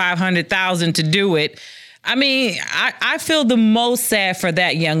spent $500,000 to do it. I mean, I feel the most sad for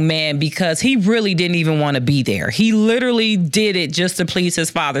that young man because he really didn't even want to be there. He literally did it just to please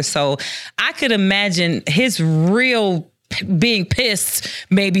his father. So I could imagine his real being pissed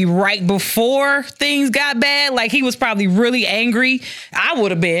maybe right before things got bad. Like he was probably really angry. I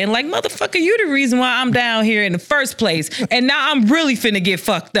would have been like, motherfucker, you the reason why I'm down here in the first place. And now I'm really finna get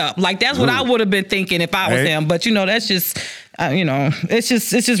fucked up. Like that's what I would have been thinking if I was him. But that's just, it's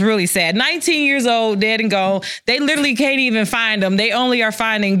just really sad. 19 years old, dead and gone. They literally can't even find them. They only are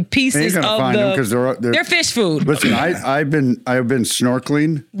finding pieces of their fish food. Listen, I've been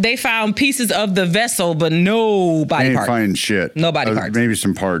snorkeling. They found pieces of the vessel, but no body Ain't parts. finding shit. No body parts. Maybe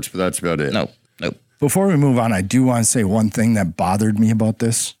some parts, but that's about it. Nope. Before we move on, I do want to say one thing that bothered me about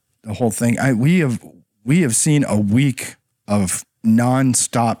this, the whole thing. We have seen a week of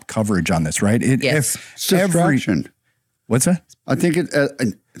nonstop coverage on this, right? Yes. It's distraction. What's that? I think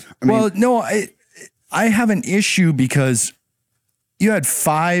I have an issue because you had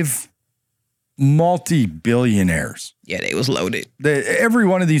 5 multi-billionaires. Yeah, they was loaded. Every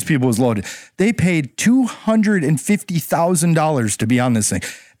one of these people was loaded. They paid $250,000 to be on this thing.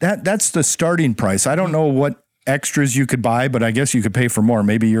 That's the starting price. I don't know what extras you could buy, but I guess you could pay for more.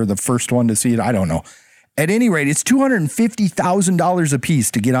 Maybe you're the first one to see it. I don't know. At any rate, it's $250,000 a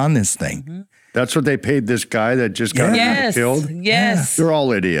piece to get on this thing. Mm-hmm. that's what they paid this guy that just got killed. Yes. They're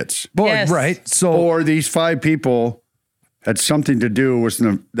all idiots. Boy, Yes. right. So Or these 5 people had something to do with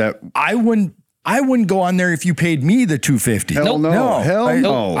that. I wouldn't go on there if you paid me the $250. Hell no. Hell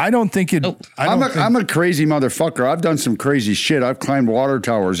no. I don't think it. I'm a crazy motherfucker. I've done some crazy shit. I've climbed water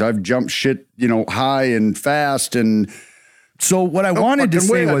towers. I've jumped shit, high and fast. And So what I wanted to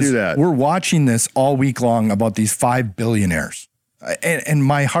fucking way say to was do that. we're watching this all week long about these 5 billionaires. And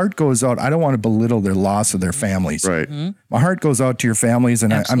my heart goes out. I don't want to belittle their loss of their families. right. My heart goes out to your families,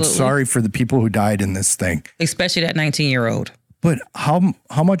 and I'm Absolutely. sorry for the people who died in this thing. Especially that 19-year-old. But how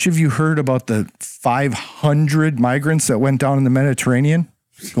much have you heard about the 500 migrants that went down in the Mediterranean,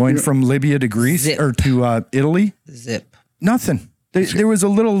 going from Libya to Greece or to Italy? Zip. Nothing. There was a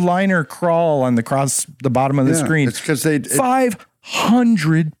little liner crawl across the bottom of the screen. It's because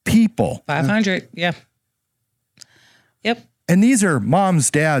 500 people. 500. Yeah. Yep. And these are moms,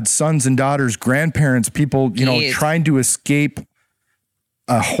 dads, sons and daughters, grandparents, people, Kids. trying to escape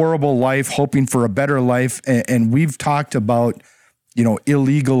a horrible life, hoping for a better life. And we've talked about,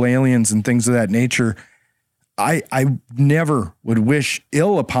 illegal aliens and things of that nature. I never would wish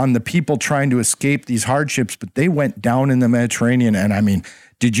ill upon the people trying to escape these hardships, but they went down in the Mediterranean. And I mean,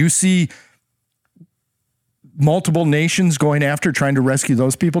 did you see multiple nations going after trying to rescue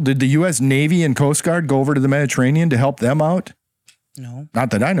those people? Did the U.S. Navy and Coast Guard go over to the Mediterranean to help them out? No.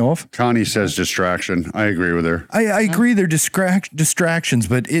 Not that I know of. Connie says distraction. I agree with her. I agree they're distractions,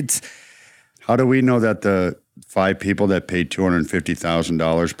 but it's... How do we know that the 5 people that paid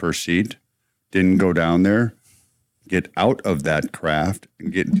 $250,000 per seat didn't go down there, get out of that craft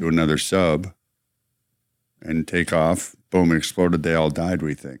and get into another sub and take off? Boom, it exploded. They all died,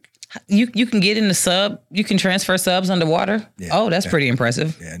 we think. You can get in the sub. You can transfer subs underwater. Yeah. That's pretty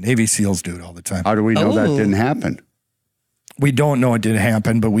impressive. Yeah, Navy SEALs do it all the time. How do we know that Ooh. didn't happen? We don't know it didn't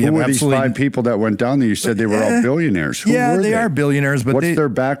happen, but we Who have were these absolutely... 5 people that went down there? You said they were all billionaires. Who Yeah, were they are billionaires, but What's their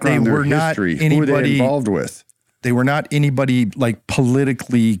background, they their were not history? Who were they anybody- involved with? They were not anybody like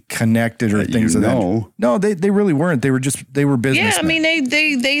politically connected or That things you of that. know. No, they really weren't. They were businessmen. Yeah, I mean,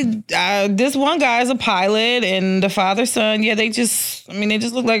 they this one guy is a pilot and the father, son. Yeah, they just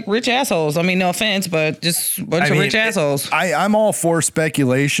look like rich assholes. I mean, no offense, but just a bunch of rich assholes. I'm all for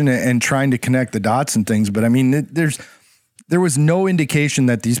speculation and trying to connect the dots and things, but I mean, there was no indication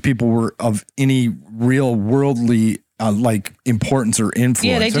that these people were of any real worldly like importance or influence.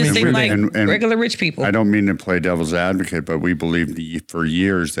 Yeah, they just seem like and regular rich people. I don't mean to play devil's advocate, but we believed for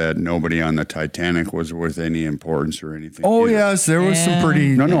years that nobody on the Titanic was worth any importance or anything. Oh, either. yes, there was some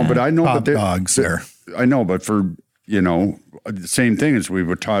pretty but I know top that dogs there. I know, but for, the same thing as we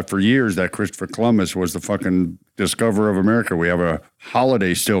were taught for years that Christopher Columbus was the fucking discoverer of America. We have a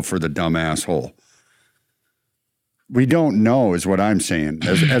holiday still for the dumb asshole. We don't know is what I'm saying.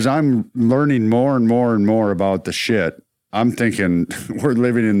 As I'm learning more and more and more about the shit, I'm thinking we're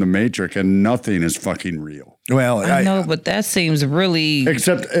living in the Matrix and nothing is fucking real. Well, I know, but that seems really.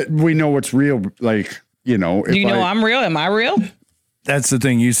 Except we know what's real. Like, Do you know I'm real? Am I real? that's the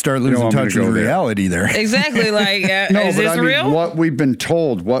thing. You start losing touch with reality there. Exactly. Like, is this real? What we've been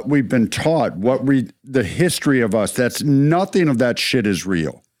told, what we've been taught, the history of us, nothing of that shit is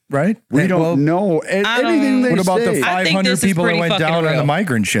real. Right? We don't know anything they say. What about the 500 people that went down on the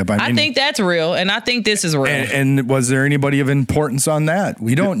migrant ship? I think that's real, and I think this is real. And was there anybody of importance on that?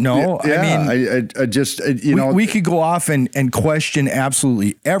 We don't know. Yeah, I just, we could go off and question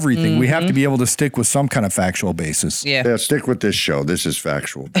absolutely everything. We have to be able to stick with some kind of factual basis. Yeah, stick with this show. This is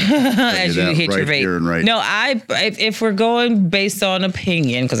factual. As you hit your vape. Right. No, if we're going based on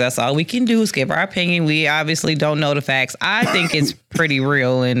opinion, because that's all we can do is give our opinion. We obviously don't know the facts. I think it's pretty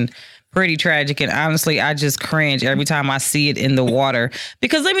real and pretty tragic. And honestly, I just cringe every time I see it in the water.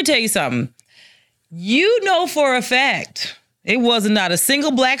 Because let me tell you something. You know for a fact it was not a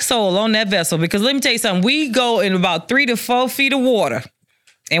single black soul on that vessel. Because let me tell you something. We go in about 3 to 4 feet of water.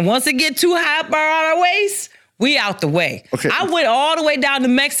 And once it get too high by our waist, we out the way. Okay. I went all the way down to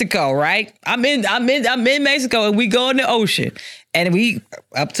Mexico, right? I'm in Mexico, and we go in the ocean. And we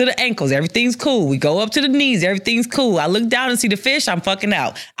up to the ankles, everything's cool. We go up to the knees, everything's cool. I look down and see the fish, I'm fucking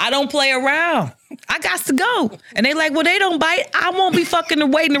out. I don't play around. I got to go. And they like, well, they don't bite. I won't be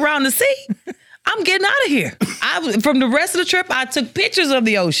fucking waiting around to see. I'm getting out of here. From the rest of the trip, I took pictures of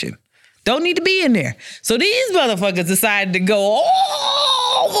the ocean. Don't need to be in there. So these motherfuckers decided to go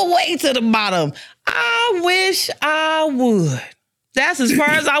all the way to the bottom. I wish I would. That's as far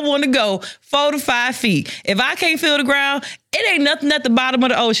as I want to go, 4 to 5 feet. If I can't feel the ground, it ain't nothing at the bottom of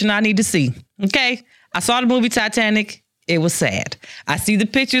the ocean I need to see. Okay? I saw the movie Titanic. It was sad. I see the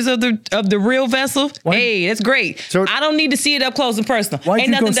pictures of the real vessel. Hey, that's great. So I don't need to see it up close and personal. Why'd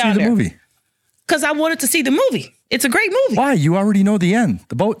you go see the movie? Because I wanted to see the movie. It's a great movie. Why? You already know the end.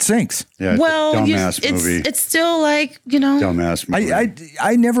 The boat sinks. Yeah, well, dumbass movie. It's still like, dumbass movie.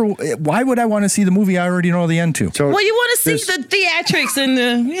 I never. Why would I want to see the movie I already know the end to? So well, you want to see the theatrics and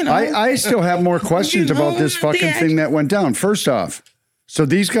the, I still have more questions about this fucking thing that went down. First off, so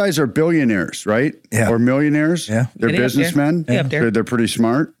these guys are billionaires, right? Yeah. Or millionaires? Yeah. They're businessmen? Yeah. They're pretty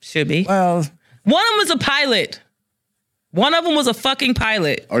smart? Should be. Well, one of them was a pilot. One of them was a fucking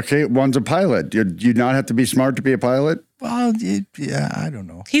pilot. Okay, one's a pilot. Do you not have to be smart to be a pilot? Well, yeah, I don't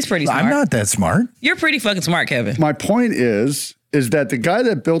know. He's pretty smart. I'm not that smart. You're pretty fucking smart, Kevin. My point is that the guy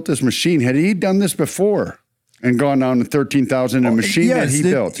that built this machine, had he done this before and gone down to 13,000 a machine that he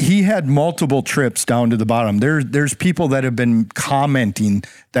built? He had multiple trips down to the bottom. There's people that have been commenting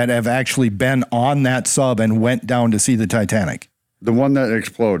that have actually been on that sub and went down to see the Titanic. The one that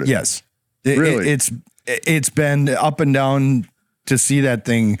exploded? Yes. Really? It's been up and down to see that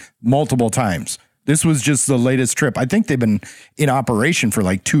thing multiple times. This was just the latest trip. I think they've been in operation for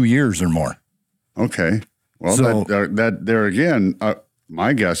like 2 years or more. Okay. Well, so, that there again,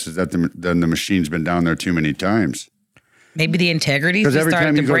 my guess is that the machine's been down there too many times. Maybe the integrity. Because every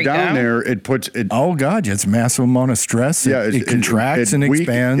time you go down there, it puts it. Oh God, it's a massive amount of stress. Yeah, it contracts and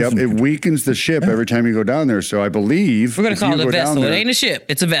expands. Yep, it weakens the ship every time you go down there. So I believe we're going to call it a vessel. It ain't a ship;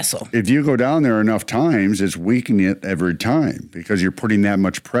 it's a vessel. If you go down there enough times, it's weakening it every time because you're putting that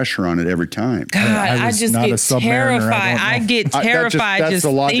much pressure on it every time. God, I just get terrified. I get terrified just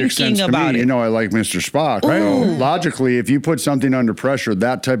thinking about it. You know, I like Mr. Spock. Right? So logically, if you put something under pressure,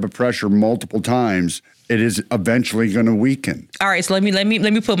 that type of pressure multiple times, it is eventually going to weaken. All right, so let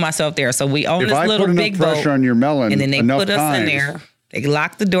me put myself there. So we own this little big boat. If I put enough pressure on your melon, and then they put us in there. They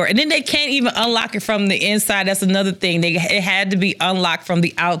lock the door, and then they can't even unlock it from the inside. That's another thing. It had to be unlocked from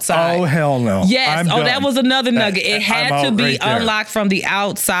the outside. Oh hell no! Yes. That was another nugget. It had to be unlocked from the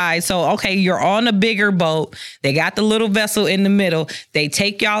outside. So okay, you're on a bigger boat. They got the little vessel in the middle. They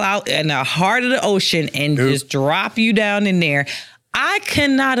take y'all out in the heart of the ocean and just drop you down in there. I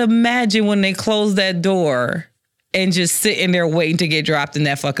cannot imagine when they close that door and just sitting there waiting to get dropped in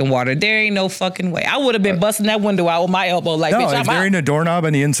that fucking water. There ain't no fucking way. I would have been busting that window out with my elbow like, bitch, if there ain't a doorknob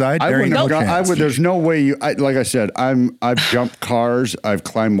on the inside, there ain't no chance. There's no way you, like I said, I've jumped cars. I've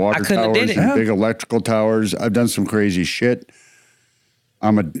climbed water towers and big electrical towers. I've done some crazy shit.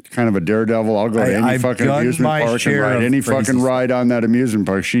 I'm a kind of a daredevil. I'll go to any I've fucking done amusement my park and share ride of any crazy fucking stuff. ride on that amusement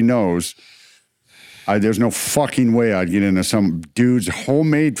park. She knows. There's no fucking way I'd get into some dude's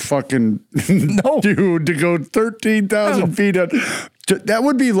homemade fucking dude to go 13,000 feet. That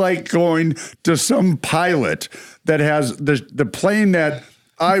would be like going to some pilot that has the plane that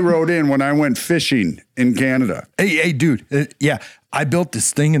I rode in when I went fishing in Canada. Hey, dude. Yeah. I built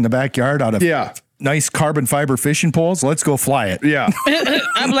this thing in the backyard out of nice carbon fiber fishing poles. Let's go fly it. Yeah.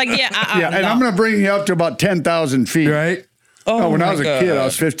 I'm like, and I'm going to bring you up to about 10,000 feet. Right? When I was a kid, I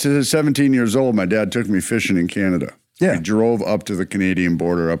was 17 years old. My dad took me fishing in Canada. Yeah. We drove up to the Canadian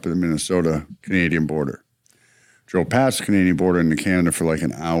border, up to the Minnesota-Canadian border. Drove past the Canadian border into Canada for like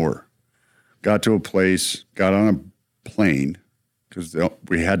an hour. Got to a place, got on a plane, because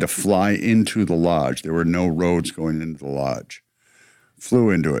we had to fly into the lodge. There were no roads going into the lodge.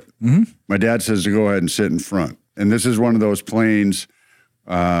 Flew into it. Mm-hmm. My dad says to go ahead and sit in front. And this is one of those planes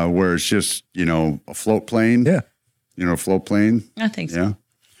where it's just, a float plane. Yeah. Float plane. I think so. Yeah.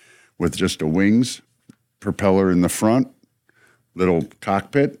 With just the wings, propeller in the front, little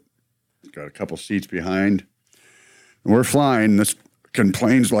cockpit, got a couple seats behind. And we're flying this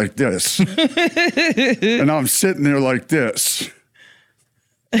plane's like this. And I'm sitting there like this.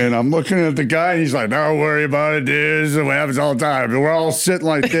 And I'm looking at the guy, and he's like, don't worry about it, dude. This is what happens all the time. And we're all sitting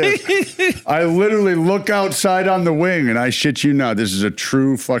like this. I literally look outside on the wing, and I shit you not, this is a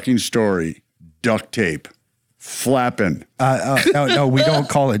true fucking story. Duct tape. Flapping. No, we don't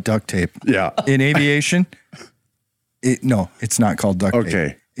call it duct tape. Yeah. In aviation, it's not called duct tape.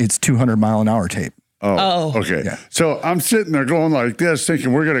 Okay. It's 200-mile-an-hour tape. Oh. Okay. Yeah. So I'm sitting there going like this,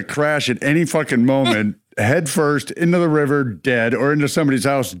 thinking we're going to crash at any fucking moment, head first into the river, dead, or into somebody's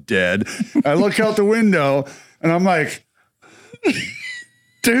house, dead. I look out the window, and I'm like,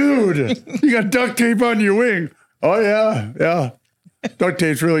 dude, you got duct tape on your wing. Oh, yeah. Duct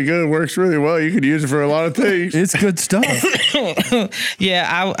tape's really good. It works really well. You could use it for a lot of things. It's good stuff.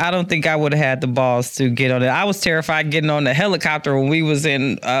 Yeah, I don't think I would have had the balls to get on it. I was terrified getting on the helicopter when we was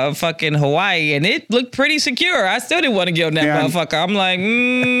in fucking Hawaii, and it looked pretty secure. I still didn't want to get on that motherfucker. I'm like,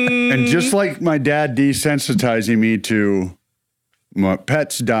 And just like my dad desensitizing me to my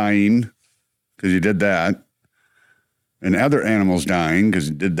pets dying, because he did that, and other animals dying, because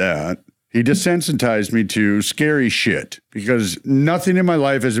he did that, he desensitized me to scary shit, because nothing in my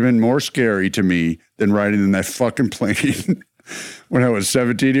life has been more scary to me than riding in that fucking plane when I was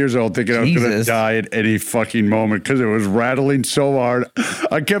 17 years old, thinking I was going to die at any fucking moment because it was rattling so hard.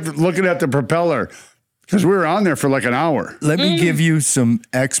 I kept looking at the propeller because we were on there for like an hour. Let me give you some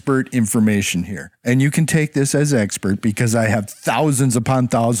expert information here. And you can take this as expert because I have thousands upon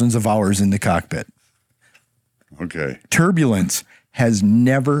thousands of hours in the cockpit. Okay. Turbulence has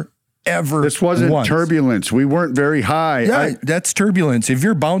never ever. This wasn't once. turbulence. We weren't very high. Yeah, that's turbulence. If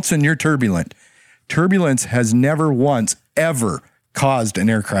you're bouncing, you're turbulent. Turbulence has never once ever caused an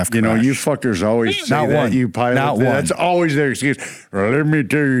aircraft crash. You fuckers always say Not that, one. you pilot. Not one. That's always their excuse. Well, let me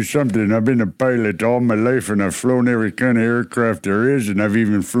tell you something. I've been a pilot all my life, and I've flown every kind of aircraft there is, and I've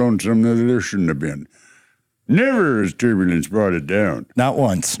even flown some that there shouldn't have been. Never has turbulence brought it down. Not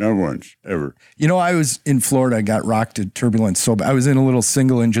once. Not once, ever. I was in Florida. I got rocked at turbulence so bad. I was in a little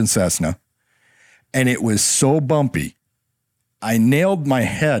single-engine Cessna, and it was so bumpy. I nailed my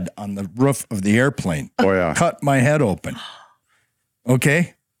head on the roof of the airplane. Oh, yeah. Cut my head open.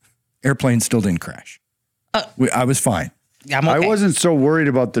 Okay? Airplane still didn't crash. I was fine. I'm okay. I wasn't so worried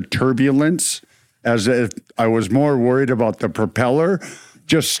about the turbulence as if I was more worried about the propeller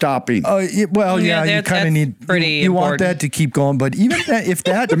just stopping. You kind of need you want that to keep going, but even if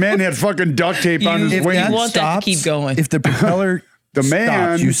that the man had fucking duct tape on his wing. You want that to keep going. If the propeller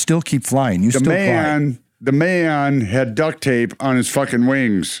stops, you still keep flying. The man had duct tape on his fucking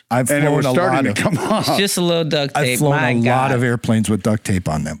wings. And it was starting to come off. Just a little duct tape. I've flown a lot of airplanes with duct tape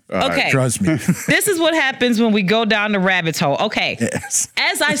on them. Okay. Trust me. This is what happens when we go down the rabbit hole. Okay. Yes.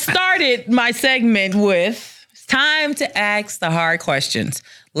 As I started my segment with, it's time to ask the hard questions.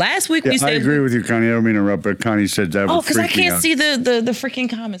 Last week we said... I agree with you, Connie. I don't mean to interrupt, but Connie said that would freak me out. because I can't see the freaking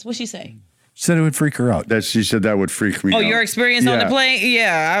comments. What'd she say? She said it would freak her out. She said that would freak me out. Oh, your experience on the plane?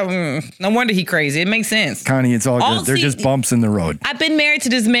 Yeah. No wonder he crazy. It makes sense. Connie, it's all good. They're just bumps in the road. I've been married to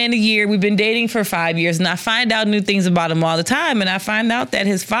this man a year. We've been dating for 5 years, and I find out new things about him all the time. And I find out that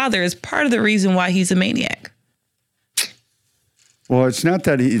his father is part of the reason why he's a maniac. Well, it's not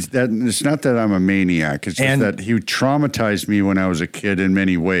that it's not that I'm a maniac. It's just that he traumatized me when I was a kid in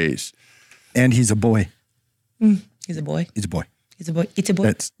many ways. And he's a boy. He's a boy. He's a boy. He's a boy. It's a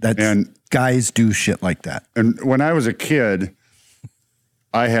boy. And guys do shit like that. And when I was a kid,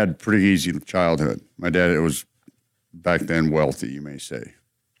 I had pretty easy childhood. My dad, it was back then wealthy, you may say.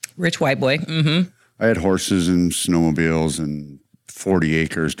 Rich white boy. Mm-hmm. I had horses and snowmobiles and 40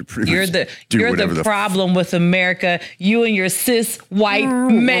 acres to pretty You're much the whatever problem with America. You and your cis white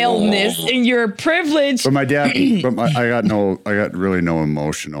maleness and your privilege. But my dad, I got really no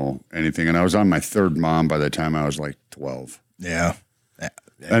emotional anything. And I was on my third mom by the time I was like 12. Yeah.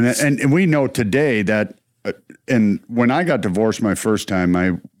 And we know today that, and when I got divorced my first time,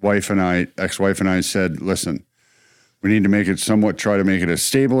 my ex-wife and I said, listen, we need to try to make it as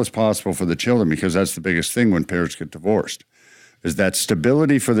stable as possible for the children, because that's the biggest thing when parents get divorced, is that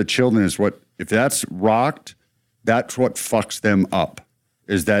stability for the children is what, if that's rocked, that's what fucks them up,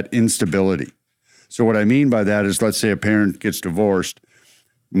 is that instability. So what I mean by that is, let's say a parent gets divorced,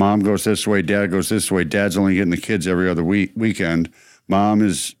 mom goes this way, dad goes this way, dad's only getting the kids every other weekend, mom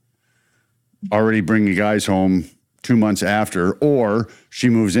is already bringing guys home 2 months after, or she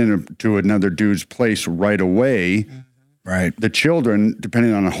moves into another dude's place right away. Right. The children,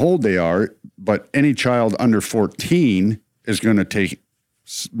 depending on how old they are, but any child under 14 is going to take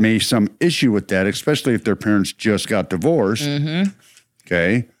some issue with that, especially if their parents just got divorced. Mm-hmm.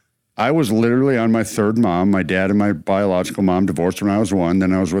 Okay. I was literally on my third mom. My dad and my biological mom divorced when I was 1.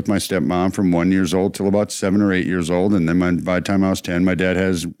 Then I was with my stepmom from 1 year old till about 7 or 8 years old. And then by the time I was 10, my dad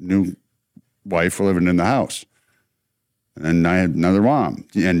has a new wife living in the house. And then I had another mom.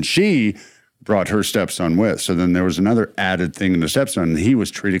 And she brought her stepson with. So then there was another added thing in the stepson, and he was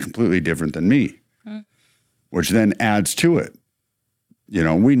treated completely different than me, which then adds to it. You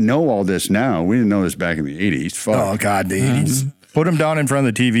know, we know all this now. We didn't know this back in the 80s. Fuck. Oh, God, the 80s. Put him down in front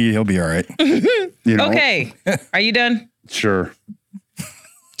of the TV. He'll be all right. You know? Okay. Are you done? Sure.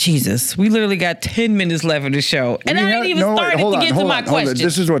 Jesus, we literally got 10 minutes left of the show. And I didn't even start to get to my question.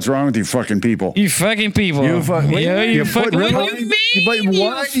 This is what's wrong with you fucking people. You fucking people. You fucking What do you mean?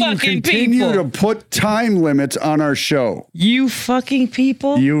 Why do you continue to put time limits on our show? You fucking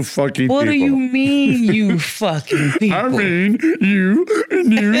people? You fucking people. What do you mean, you fucking people? I mean, you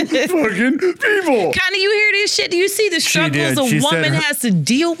and you fucking people. Connie, you hear this shit? Do you see the struggles a woman has to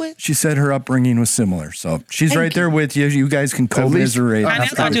deal with? She said her upbringing was similar. So she's right there with you. You guys can commiserate. At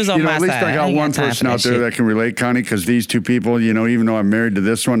least I got one person out there that can relate, Connie, because these two people, you know, even though I'm married to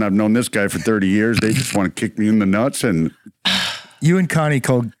this one, I've known this guy for 30 years. They just want to kick me in the nuts. And you and Connie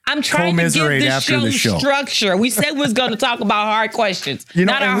I'm trying to give after the show structure. We said we was going to talk about hard questions,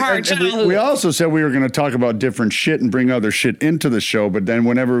 not our hard childhood. We also said we were going to talk about different shit and bring other shit into the show. But then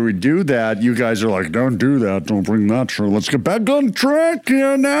whenever we do that, you guys are like, don't do that. Don't bring that show. Let's get back on track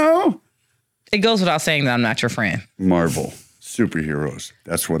here now. It goes without saying that I'm not your friend. Marvel. Superheroes.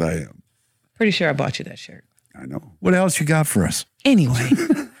 That's what I am. Pretty sure I bought you that shirt. I know. What else you got for us? Anyway,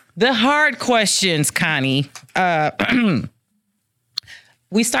 the hard questions, Connie.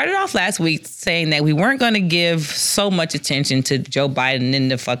 We started off last week saying that we weren't going to give so much attention to Joe Biden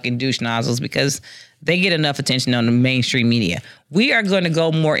and the fucking douche nozzles because they get enough attention on the mainstream media. We are going to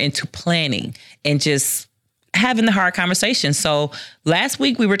go more into planning and just having the hard conversation. So last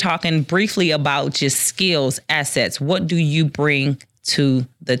week we were talking briefly about just skills, assets. What do you bring to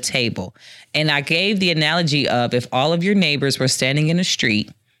the table? And I gave the analogy of if all of your neighbors were standing in the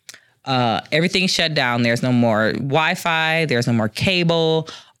street, everything's shut down. There's no more Wi-Fi. There's no more cable.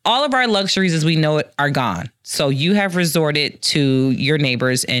 All of our luxuries as we know it are gone. So you have resorted to your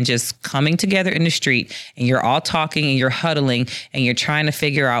neighbors and just coming together in the street and you're all talking and you're huddling and you're trying to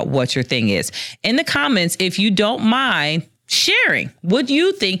figure out what your thing is. In the comments, if you don't mind sharing what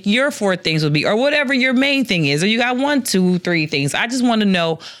you think your 4 things would be or whatever your main thing is, or you got 1, 2, 3 things. I just want to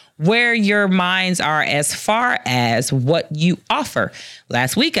know where your minds are as far as what you offer.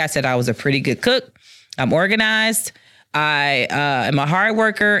 Last week, I said I was a pretty good cook. I'm organized. I am a hard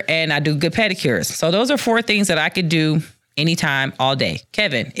worker and I do good pedicures. So those are 4 things that I could do anytime, all day.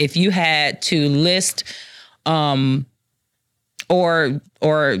 Kevin, if you had to list or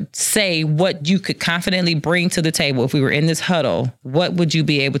say what you could confidently bring to the table if we were in this huddle, what would you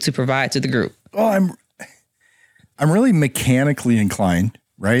be able to provide to the group? Well, I'm really mechanically inclined,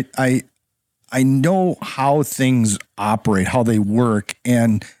 right? I know how things operate, how they work,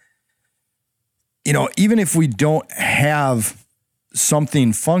 and you know, even if we don't have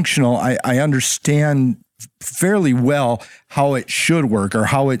something functional, I understand fairly well how it should work or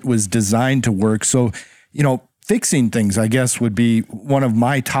how it was designed to work. So, you know, fixing things, I guess, would be one of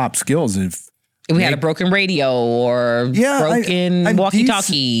my top skills. If we had a broken radio or broken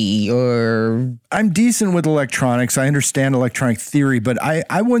walkie-talkie or... I'm decent with electronics. I understand electronic theory, but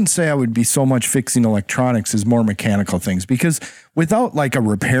I wouldn't say I would be so much fixing electronics as more mechanical things, because without like a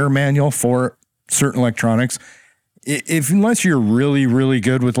repair manual for certain electronics, unless you're really, really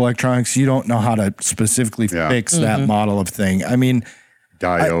good with electronics, you don't know how to specifically fix that model of thing. I mean,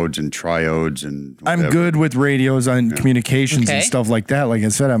 diodes and triodes and whatever. I'm good with radios and communications and stuff like that. Like I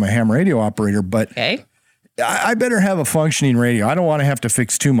said, I'm a ham radio operator, but I better have a functioning radio. I don't want to have to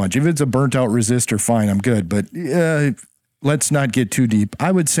fix too much. If it's a burnt out resistor, fine, I'm good. But let's not get too deep.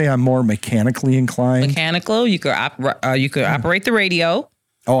 I would say I'm more mechanically inclined. Mechanical, you could operate the radio.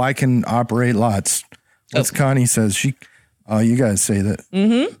 Oh, I can operate lots. That's Connie says. You guys say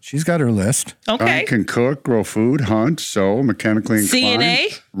that. She's got her list. Okay. I can cook, grow food, hunt, sew, mechanically inclined.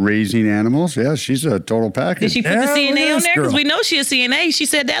 CNA? Raising animals. Yeah, she's a total package. Did she put the CNA on there? Because girl. we know she's a CNA. She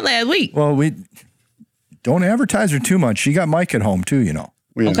said that last week. Well, we don't advertise her too much. She got Mike at home too, you know.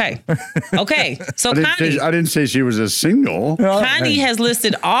 Okay. Okay. So Connie. I didn't say she was a single. Connie has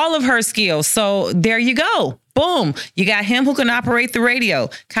listed all of her skills. So there you go. Boom. You got him who can operate the radio.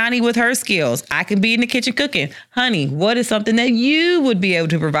 Connie with her skills. I can be in the kitchen cooking. Honey, what is something that you would be able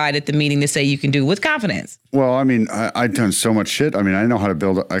to provide at the meeting to say you can do with confidence? Well, I mean, I've done so much shit. I mean, I know how to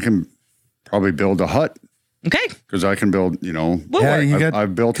build. I can probably build a hut. Okay. Because I can build,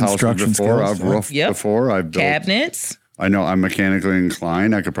 I've built houses before. I've roofed before. I've built cabinets. I know I'm mechanically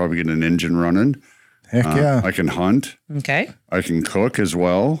inclined. I could probably get an engine running. Heck yeah. I can hunt. Okay. I can cook as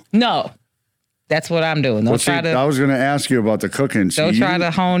well. No. That's what I'm doing. I was going to ask you about the cooking. Don't try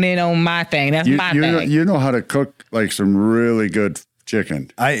to hone in on my thing. That's my thing. You know how to cook like some really good chicken.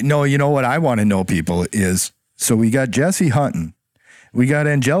 You know what I want to know, people, is so we got Jesse hunting. We got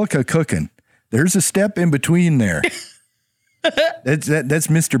Angelica cooking. There's a step in between there. That's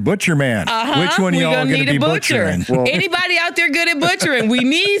Mr. Butcher Man. Which one of y'all are going to be butchering? Well, anybody out there good at butchering? We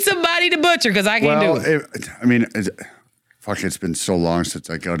need somebody to butcher because I can't do it. It's been so long since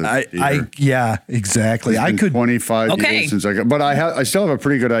I got a yeah, exactly. It's been 25 years since I got, but I still have a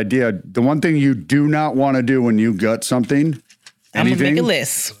pretty good idea. The one thing you do not want to do when you gut something, I'm going to make a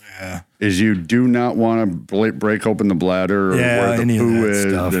list. Is you do not want to break open the bladder or where the poo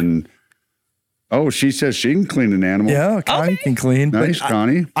is. And she says she can clean an animal. Yeah, Connie can clean. Nice,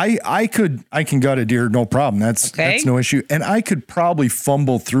 Connie. I can gut a deer, no problem. That's no issue. And I could probably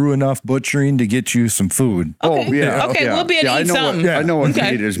fumble through enough butchering to get you some food. Okay. Oh, yeah. Okay, we'll be able to eat something. I know what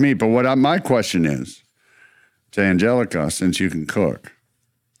meat is meat, but my question is to Angelica, since you can cook,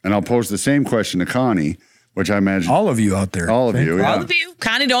 and I'll pose the same question to Connie, which I imagine all of you out there. All of you. All of you.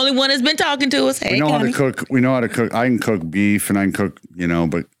 Connie, the only one that's been talking to us. Hey, we know Connie. how to cook. We know how to cook. I can cook beef and I can cook,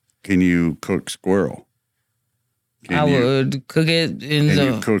 but can you cook squirrel? I would cook it in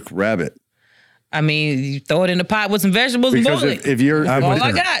you cook rabbit? I mean, you throw it in the pot with some vegetables and boil it. If you're all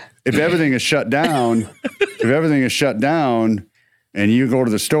I got. If everything is shut down, and you go to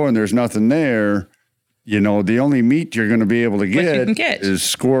the store and there's nothing there, the only meat you're going to be able to get is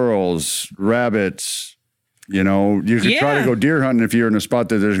squirrels, rabbits. You could try to go deer hunting if you're in a spot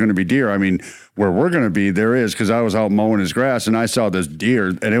that there's going to be deer. I mean, where we're going to be, there is, because I was out mowing his grass and I saw this deer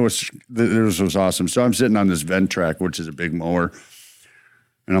and it was awesome. So I'm sitting on this vent track, which is a big mower,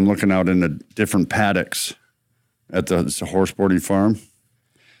 and I'm looking out into different paddocks at the horse boarding farm.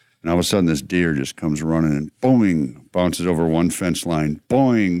 And all of a sudden, this deer just comes running and boing, bounces over one fence line,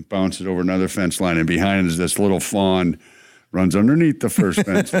 boing, bounces over another fence line. And behind is this little fawn. Runs underneath the first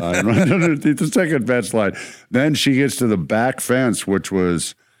fence line, runs underneath the second fence line. Then she gets to the back fence, which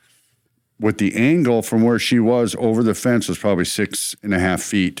was with the angle from where she was over the fence was probably 6.5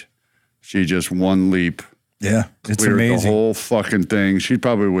 feet. She just one leap. Yeah, it's cleared amazing. The whole fucking thing. She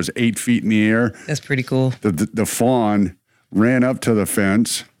probably was 8 feet in the air. That's pretty cool. The fawn ran up to the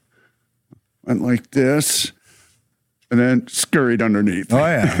fence, went like this, and then scurried underneath. Oh,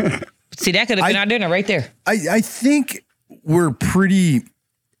 yeah. See, that could have been our dinner right there. I think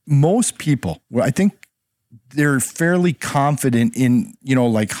most people, I think they're fairly confident in,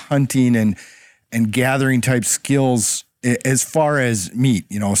 like hunting and gathering type skills as far as meat,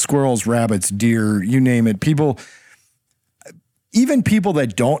 squirrels, rabbits, deer, you name it. Even people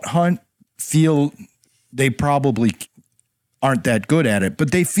that don't hunt feel they probably aren't that good at it,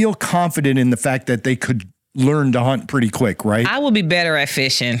 but they feel confident in the fact that they could learn to hunt pretty quick, right? I will be better at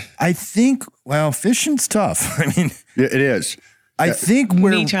fishing. I think, fishing's tough. I mean, it is. I think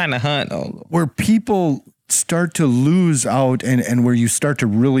me trying to hunt, where people start to lose out and where you start to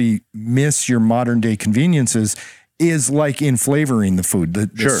really miss your modern day conveniences is like in flavoring the food,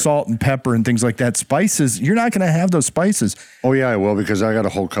 the salt and pepper and things like that. Spices, you're not going to have those spices. Oh yeah, I will, because I got a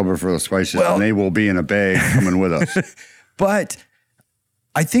whole cupboard for those spices and they will be in a bag coming with us. But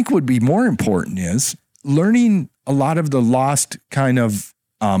I think what would be more important is learning a lot of the lost kind of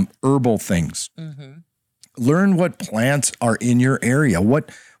herbal things. Mm-hmm. Learn what plants are in your area.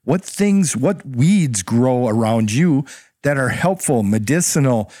 What weeds grow around you that are helpful,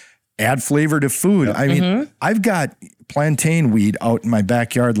 medicinal, add flavor to food. I mean, I've got plantain weed out in my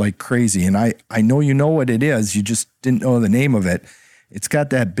backyard like crazy. And I know you know what it is. You just didn't know the name of it. It's got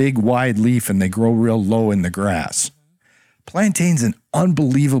that big wide leaf and they grow real low in the grass. Plantain's an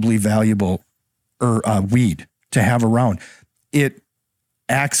unbelievably valuable weed to have around. It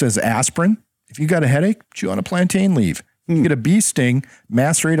acts as aspirin. If you got a headache, chew on a plantain leaf. You get a bee sting,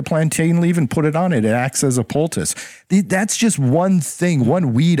 macerate a plantain leaf and put it on it. It acts as a poultice. That's just one thing,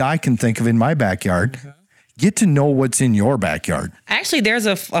 one weed I can think of in my backyard. Get to know what's in your backyard. Actually, there's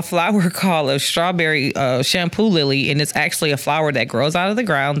a flower called a strawberry shampoo lily, and it's actually a flower that grows out of the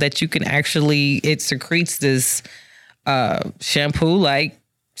ground that you can actually, it secretes this shampoo-like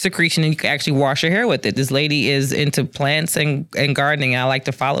secretion, and you can actually wash your hair with it. This lady is into plants and gardening. I like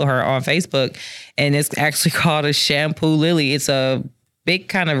to follow her on Facebook, and it's actually called a shampoo lily. It's a big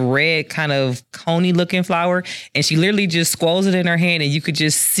kind of red, kind of coney looking flower, and she literally just squirrels it in her hand, and you could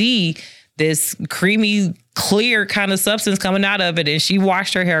just see this creamy, clear kind of substance coming out of it, and she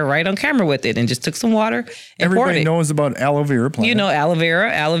washed her hair right on camera with it and just took some water and Everybody poured it. knows about aloe vera plant. You know aloe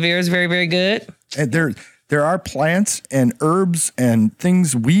vera. Aloe vera is very, very good. And there are plants and herbs and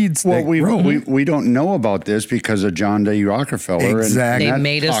things, weeds. Well, that we don't know about this because of John D. Rockefeller. Exactly. They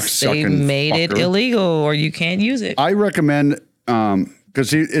made it illegal, or you can't use it. I recommend,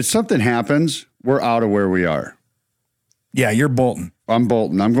 because if something happens, we're out of where we are. Yeah, you're Bolton. I'm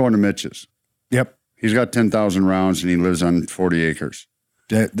Bolton. I'm going to Mitch's. Yep. He's got 10,000 rounds and he lives on 40 acres.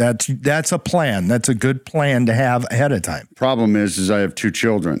 That's a plan. That's a good plan to have ahead of time. Problem is I have 2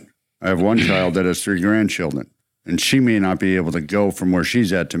 children. I have one child that has 3 grandchildren, and she may not be able to go from where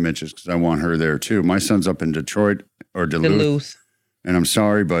she's at to Mitch's because I want her there too. My son's up in Detroit or Duluth, and I'm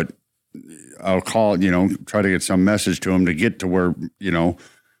sorry, but I'll call, try to get some message to him to get to where,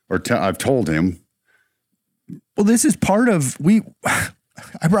 I've told him. Well, this is part of,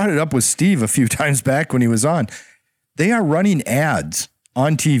 I brought it up with Steve a few times back when he was on. They are running ads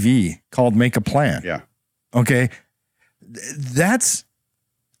on TV called Make a Plan. Yeah. Okay.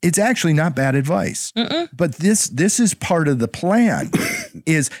 It's actually not bad advice, but this is part of the plan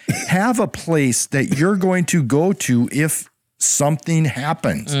is have a place that you're going to go to if something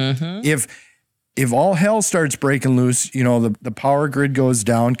happens. If all hell starts breaking loose, the power grid goes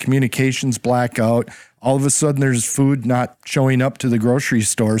down, communications blackout, all of a sudden there's food not showing up to the grocery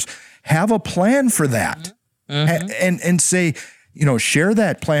stores, have a plan for that. And say, share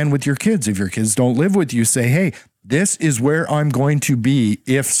that plan with your kids. If your kids don't live with you, say, hey, this is where I'm going to be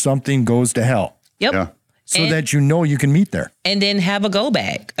if something goes to hell. Yep. Yeah. So that you can meet there. And then have a go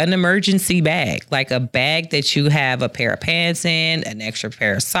bag, an emergency bag, like a bag that you have a pair of pants in, an extra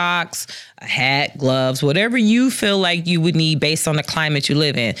pair of socks, a hat, gloves, whatever you feel like you would need based on the climate you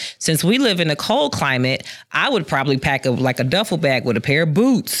live in. Since we live in a cold climate, I would probably pack a duffel bag with a pair of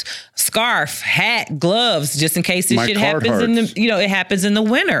boots, scarf, hat, gloves, just in case this shit happens it happens in the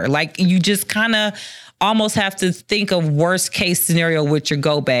winter. Like you just kind of almost have to think of worst case scenario with your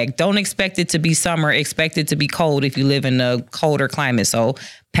go bag. Don't expect it to be summer. Expect it to be cold if you live in a colder climate. So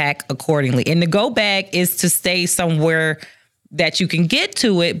pack accordingly. And the go bag is to stay somewhere that you can get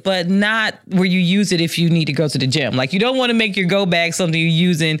to it, but not where you use it if you need to go to the gym. Like you don't want to make your go bag something you're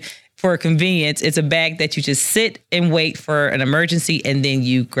using for convenience. It's a bag that you just sit and wait for an emergency and then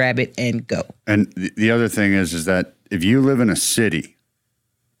you grab it and go. And the other thing is that if you live in a city,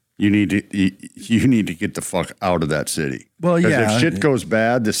 you need to get the fuck out of that city. Well, yeah. Because if shit goes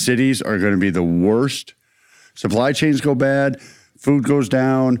bad, the cities are going to be the worst. Supply chains go bad, food goes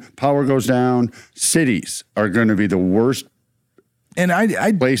down, power goes down. Cities are going to be the worst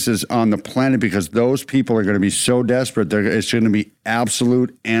places on the planet because those people are going to be so desperate. It's going to be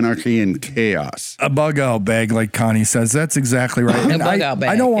absolute anarchy and chaos. A bug out bag, like Connie says. That's exactly right. And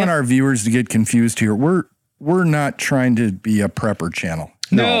I don't want our viewers to get confused here. We're not trying to be a prepper channel.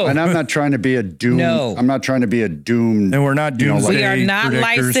 No. And I'm not trying to be a doom. No. I'm not trying to be a doom. And we're not doomsday We are not predictors.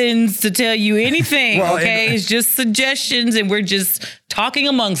 licensed to tell you anything, Well, okay? It's just suggestions, and we're just talking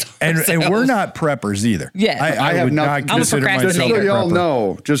amongst ourselves. And we're not preppers either. Yeah. I have would nothing. not I'm a consider myself a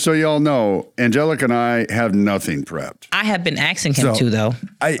procrastinator. Just so y'all know, Angelica and I have nothing prepped. I have been asking him to, though.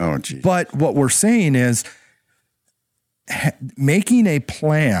 Oh, geez. But what we're saying is making a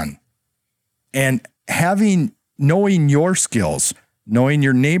plan and knowing your skills, knowing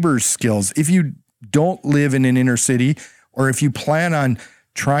your neighbor's skills. If you don't live in an inner city, or if you plan on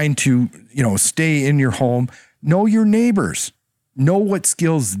trying to, stay in your home, know your neighbors, know what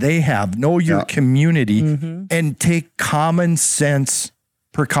skills they have, know your community, and take common sense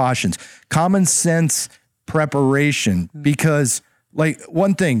precautions. Common sense preparation because like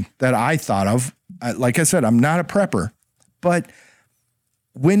one thing that I thought of, like I said, I'm not a prepper, but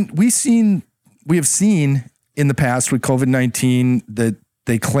when we have seen in the past with COVID-19 that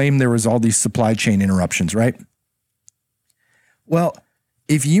they claim there was all these supply chain interruptions, right? Well,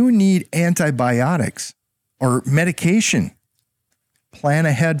 if you need antibiotics or medication, plan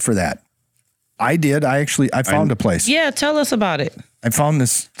ahead for that. I did. I found a place. Yeah, tell us about it. I found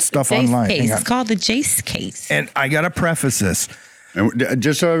this stuff Jace online. case. It's called the Jace case. And I got to preface this. And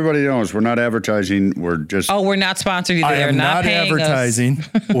just so everybody knows, we're not advertising. We're just. Oh, we're not sponsored either. I They're am not not paying advertising.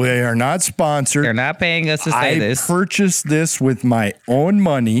 We are not sponsored. They're not paying us to say this. I purchased this with my own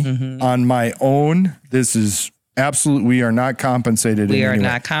money on my own. This is absolute. We are not compensated. We in are any way.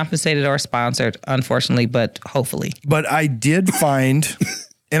 not compensated or sponsored, unfortunately, but hopefully. But I did find,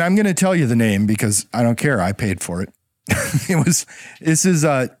 and I'm going to tell you the name because I don't care. I paid for it. This is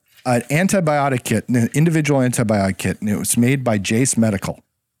an antibiotic kit, an individual antibiotic kit, and it was made by Jace Medical.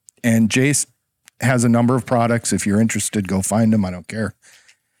 And Jace has a number of products. If you're interested, go find them. I don't care.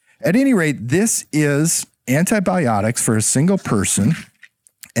 At any rate, this is antibiotics for a single person,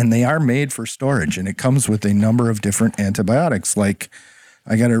 and they are made for storage. And it comes with a number of different antibiotics. Like,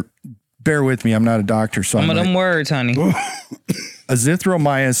 I got to bear with me. I'm not a doctor, so Some of them words, honey.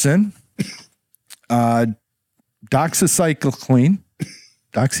 Azithromycin, doxycycline.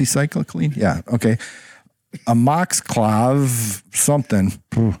 Doxycycline? Yeah. Okay. Amoxiclav something.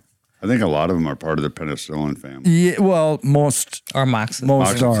 I think a lot of them are part of the penicillin family. Yeah, well, most Or Moxie. are.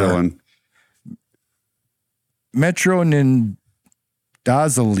 Amoxicillin.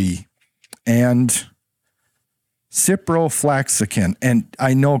 Metronidazole and ciprofloxacin. And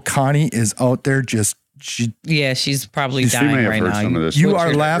I know Connie is out there Yeah, she's probably She may dying have right heard now. some of this. you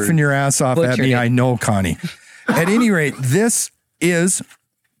are laughing your ass off at Butchered me. it. I know, Connie. At any rate, this is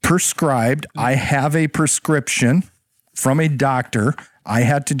prescribed. I have a prescription from a doctor. I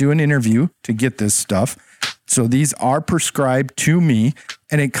had to do an interview to get this stuff. So these are prescribed to me,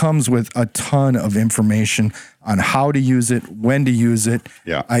 and it comes with a ton of information on how to use it, when to use it.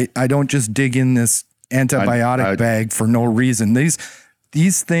 Yeah. I don't just dig in this antibiotic bag for no reason.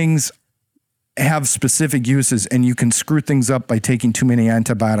 These things have specific uses, and you can screw things up by taking too many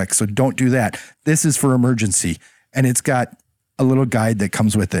antibiotics. So don't do that. This is for emergency, and it's got a little guide that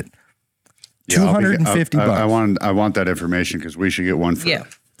comes with it. Yeah, $250. I want that information because we should get one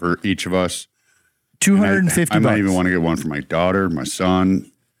for each of us. $250. I might even want to get one for my daughter, my son.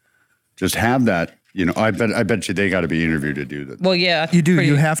 Just have that. You know, I bet you they got to be interviewed to do that. Well, yeah. You do. pretty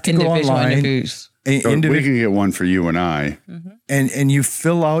You have to go individual online. interviews. So we can get one for you and I. And you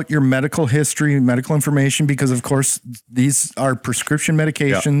fill out your medical history, medical information, because of course these are prescription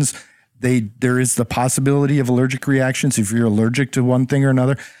medications. There is the possibility of allergic reactions if you're allergic to one thing or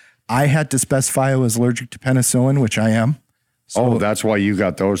another. I had to specify I was allergic to penicillin, which I am. So that's why you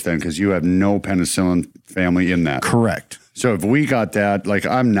got those then, because you have no penicillin family in that. Correct. So if we got that, like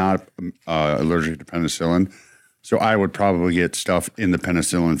I'm not allergic to penicillin, so I would probably get stuff in the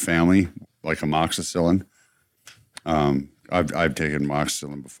penicillin family, like amoxicillin. I've taken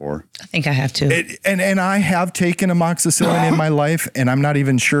amoxicillin before. I think I have to. And I have taken amoxicillin in my life, and I'm not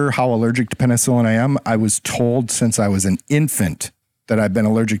even sure how allergic to penicillin I am. I was told since I was an infant that I've been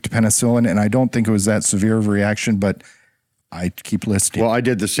allergic to penicillin, and I don't think it was that severe of a reaction, but I keep listing. Well, I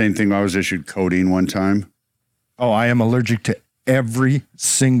did the same thing. I was issued codeine one time. Oh, I am allergic to every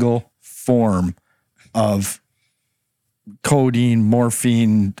single form of codeine,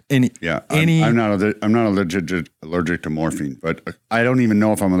 morphine, any. I'm not allergic to morphine, but I don't even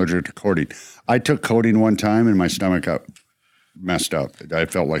know if I'm allergic to codeine. I took codeine one time and my stomach got messed up. I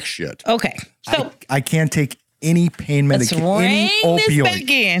felt like shit. Okay. So I can't take any pain let's medication, ring any this opioid. back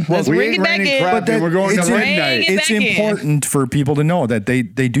in. Let's ring it back in. Crap, and we're going to it's midnight. Ring it It's back in. important for people to know that they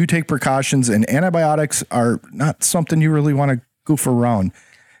do take precautions, and antibiotics are not something you really want to goof around.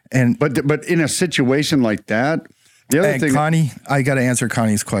 And But in a situation like that, the other thing, Connie, I got to answer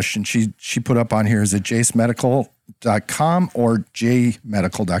Connie's question. She put up on here, is it jacemedical.com or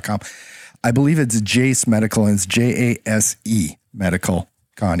jmedical.com? I believe it's Jace Medical, and it's JASE Medical,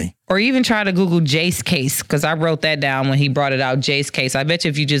 Connie. Or even try to Google Jace case, because I wrote that down when he brought it out, Jace case. I bet you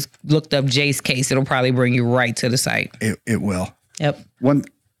if you just looked up Jace case, it'll probably bring you right to the site. It will. Yep.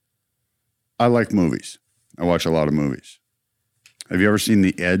 I like movies. I watch a lot of movies. Have you ever seen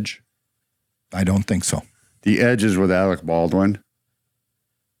The Edge? I don't think so. The Edge is with Alec Baldwin,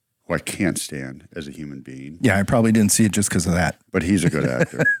 who I can't stand as a human being. Yeah, I probably didn't see it just because of that. But he's a good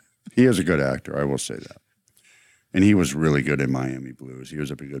actor. He is a good actor, I will say that. And he was really good in Miami Blues. He was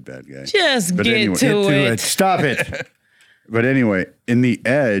a good bad guy. Just But get anyway, to get to it. it. Stop it. But anyway, in The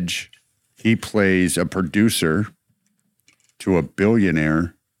Edge, He plays a producer to a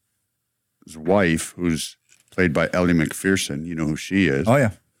billionaire's wife, who's played by Ellie McPherson. You know who she is. Oh,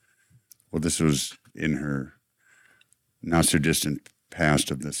 yeah. Well, this was in her not so distant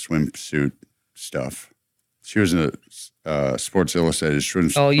past of the swimsuit stuff. She was in a Sports Illustrated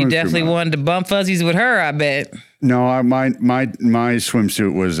swimsuit. Oh, you definitely wanted to bump fuzzies with her, I bet. No, my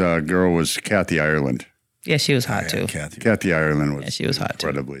swimsuit was girl was Kathy Ireland. Yeah, she was hot too. Kathy Ireland was. Yeah, she was hot too.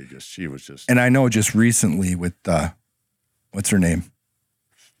 Incredibly, she was just. And I know just recently with what's her name,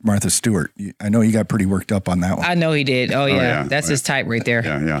 Martha Stewart. I know you got pretty worked up on that one. I know he did. Oh yeah, that's his type right there.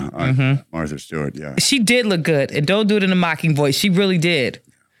 Yeah. Martha Stewart. Yeah. She did look good, and don't do it in a mocking voice. She really did.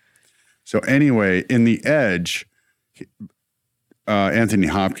 So anyway, in The Edge, Anthony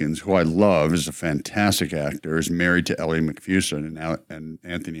Hopkins, who I love, is a fantastic actor, is married to Ellie McPherson, and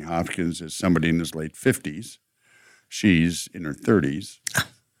Anthony Hopkins is somebody in his late 50s. She's in her 30s,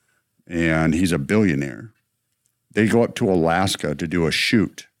 and he's a billionaire. They go up to Alaska to do a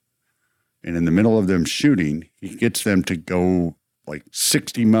shoot, and in the middle of them shooting, he gets them to go like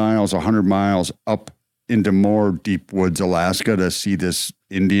 60 miles, 100 miles up into more deep woods, Alaska, to see this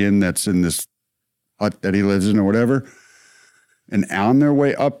Indian that's in this hut that he lives in or whatever. And on their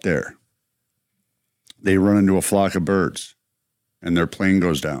way up there, they run into a flock of birds and their plane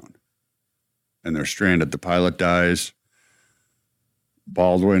goes down and they're stranded. The pilot dies,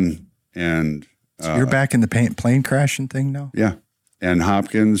 Baldwin and... So you're back in the plane crashing thing now? Yeah. And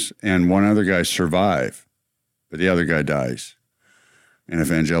Hopkins and one other guy survive, but the other guy dies. And if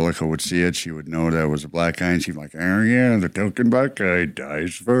Angelica would see it, she would know that was a black guy, and she'd be like, oh, yeah, the token black guy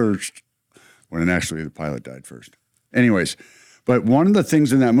dies first. When actually the pilot died first. Anyways, but one of the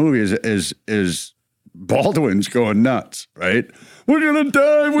things in that movie is Baldwin's going nuts, right? We're going to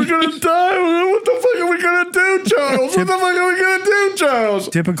die. We're going to die. What the fuck are we going to do, Charles? What the fuck are we going to do, Charles?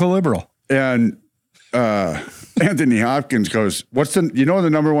 Typical liberal. And Anthony Hopkins goes, you know the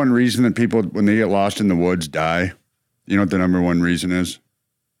number one reason that people, when they get lost in the woods, die? You know what the number one reason is?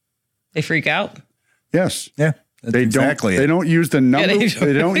 They freak out? Yes. Yeah. They don't use the number.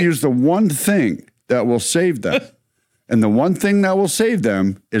 They don't use the one thing that will save them. And the one thing that will save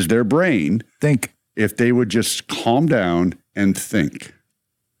them is their brain. Think. If they would just calm down and think.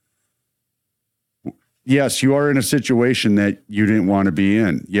 Yes, you are in a situation that you didn't want to be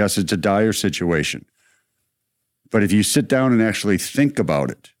in. Yes, it's a dire situation. But if you sit down and actually think about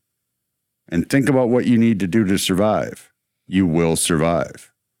it and think about what you need to do to survive, you will survive.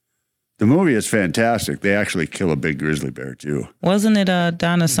 The movie is fantastic. They actually kill a big grizzly bear, too. Wasn't it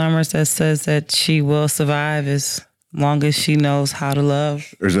Donna Summers that says that she will survive as long as she knows how to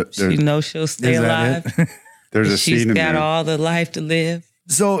love? She knows she'll stay alive. There's a scene in there. She's got all the life to live.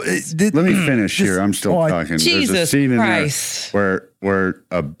 So let me finish here. I'm still talking. Jesus There's a scene Christ. in there where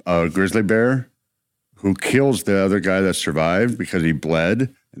a grizzly bear who kills the other guy that survived because he bled,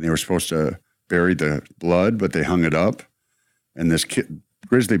 and they were supposed to bury the blood, but they hung it up. And this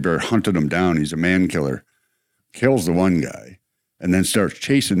grizzly bear hunted him down. He's a man killer. Kills the one guy, and then starts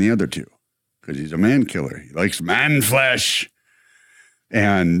chasing the other two because he's a man killer. He likes man flesh.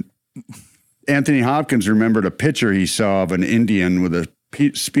 And Anthony Hopkins remembered a picture he saw of an Indian with a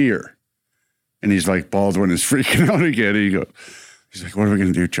spear. And he's like, Baldwin is freaking out again. He's like, what are we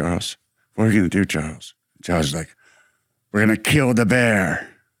going to do, Charles? What are we going to do, Charles? Charles is like, we're going to kill the bear.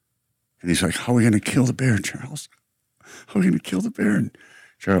 And he's like, how are we going to kill the bear, Charles? How are we going to kill the bear? And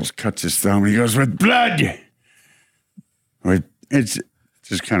Charles cuts his thumb and he goes, with blood. It's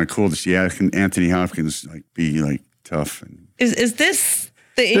just kind of cool to see Anthony Hopkins be like tough. And Is this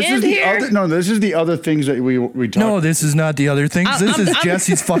the end here? No, this is the other things that we talked. No, this is not the other things. This is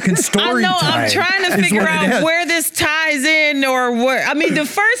Jesse's fucking story time. I'm trying to figure out where this ties in or where. I mean, the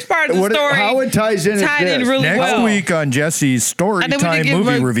first part of the story. How it ties in tied is this. in really Next well. week on Jesse's story time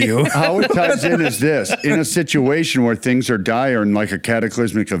movie review. How it ties in is this. In a situation where things are dire and like a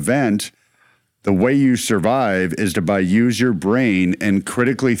cataclysmic event, the way you survive is to use your brain and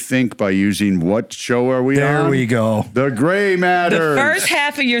critically think by using what show are we on? There we go. The Gray Matter. The first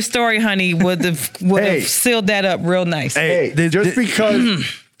half of your story, honey, would have sealed that up real nice. Hey, just because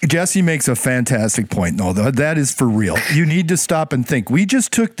Jesse makes a fantastic point, though. That is for real. You need to stop and think. We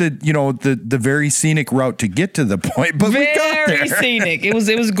just took the very scenic route to get to the point, but we got there. Very scenic. It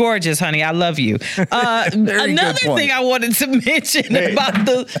was gorgeous, honey. I love you. Another thing I wanted to mention about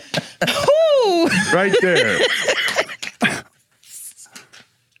the right there.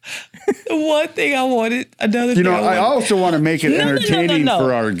 One thing I wanted, another You thing know, I also want to make it No, no, no, entertaining no, no.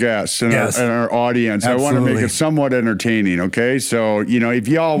 for our guests and, Yes. our audience. I want to make Absolutely. it somewhat entertaining, okay? So, you know, if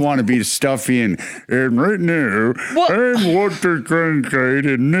y'all want to be stuffy and right now, Well- I'm Walter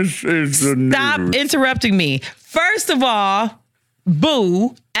Cronkite and this is the Stop news. interrupting me. First of all,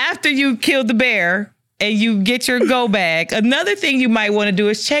 boo, after you kill the bear and you get your go bag, another thing you might want to do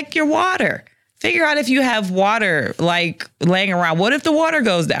is check your water. Figure out if you have water like laying around. What if the water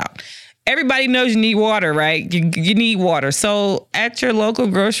goes down? Everybody knows you need water, right? You need water. So at your local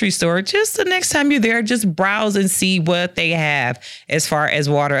grocery store, just the next time you're there, just browse and see what they have as far as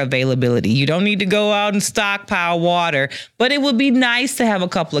water availability. You don't need to go out and stockpile water, but it would be nice to have a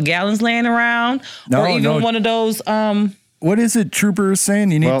couple of gallons laying around or even one of those. What is it Trooper is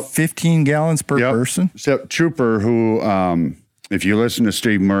saying? You need Well, 15 gallons per Yep. person? So Trooper, who, if you listen to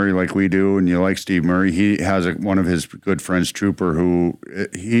Steve Murray like we do, and you like Steve Murray, he has one of his good friends, Trooper, who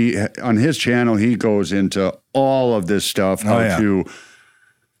he on his channel he goes into all of this stuff.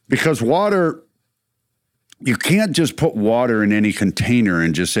 Because water, you can't just put water in any container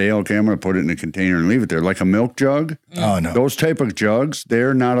and just say, okay, I'm going to put it in a container and leave it there. Like a milk jug, Oh, no. those type of jugs,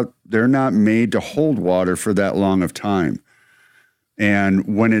 they're not made to hold water for that long of time.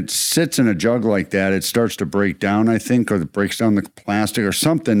 And when it sits in a jug like that, it starts to break down, I think, or it breaks down the plastic or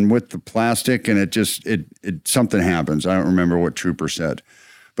something with the plastic, and it something happens. I don't remember what Trooper said.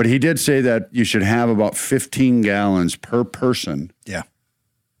 But he did say that you should have about 15 gallons per person Yeah.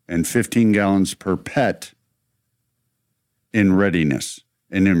 and 15 gallons per pet in readiness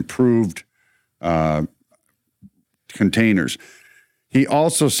and improved containers. He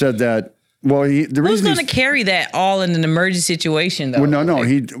also said that, well, the Who's reason going to carry that all in an emergency situation, though? well, no,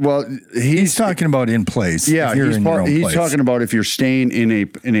 He's talking about in place. yeah, if you're in your own he's place. talking about if you're staying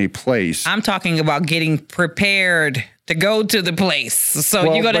in a place. I'm talking about getting prepared to go to the place. So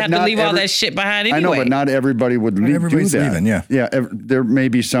Well, you're going to but have to not leave all every- that shit behind anyway. I know, but not everybody would do everybody's that. leaving, yeah. Yeah, there may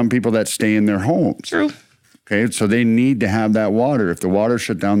be some people that stay in their homes. True. Okay, so they need to have that water. If the water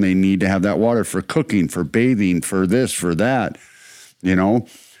shut down, they need to have that water for cooking, for bathing, for this, for that, you know?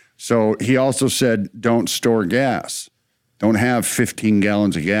 So he also said, don't store gas. Don't have 15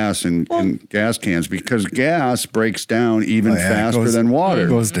 gallons of gas in gas cans because gas breaks down even faster than water. It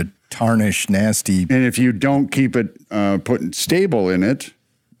goes to tarnish, nasty. And if you don't keep it put stable in it,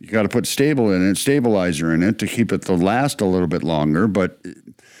 you got to put stabilizer in it to keep it to last a little bit longer.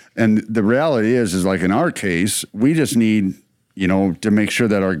 And the reality is like in our case, we just need, to make sure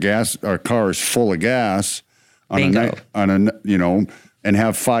that our car is full of gas Bingo. and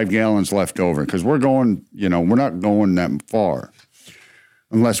have 5 gallons left over because we're going, we're not going that far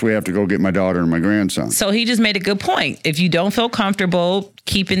unless we have to go get my daughter and my grandson. So he just made a good point. If you don't feel comfortable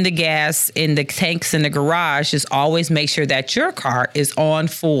keeping the gas in the tanks in the garage, just always make sure that your car is on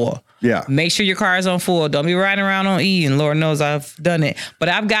full. Yeah. Make sure your car is on full. Don't be riding around on E, and Lord knows I've done it. But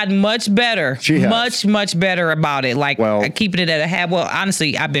I've gotten much better. She has. Much better about it. Like Well- keeping it at a half. Well,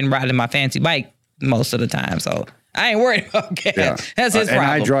 honestly, I've been riding my fancy bike most of the time. So I ain't worried about gas. Yeah. That's his And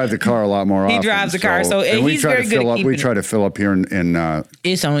problem. I drive the car a lot more often. He drives the car, so- and we he's try very to good at fill up. We keeping try to fill up here in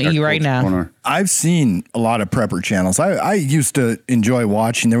It's on E right now. corner. I've seen a lot of prepper channels. I used to enjoy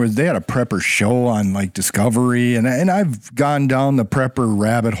watching. They had a prepper show on like Discovery, and I've gone down the prepper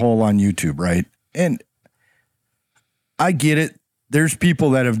rabbit hole on YouTube, right? And I get it. There's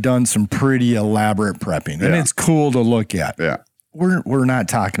people that have done some pretty elaborate prepping, and Yeah. it's cool to look at. Yeah. We're not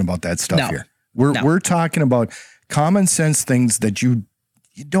talking about that stuff No. here. No. We're talking about common sense things that you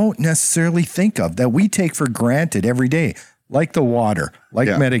don't necessarily think of that we take for granted every day, like the water, like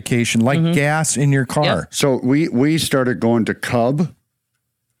Yeah. medication, like gas in your car. Yep. So we started going to Cub,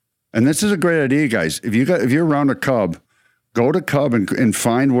 and this is a great idea, guys. If you're around a Cub, go to Cub and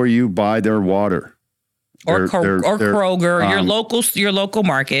find where you buy their water. Or Their- Kroger, your local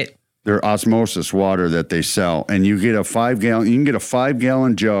market. Their osmosis water that they sell, and you get a 5 gallon. You can get a 5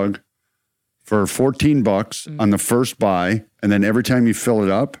 gallon jug for $14 on the first buy, and then every time you fill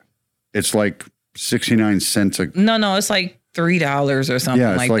it up, it's like 69 cents a. No, it's like $3 or something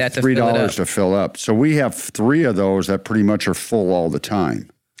Yeah, it's like like that to fill it $3 up. to fill up. So we have 3 of those that pretty much are full all the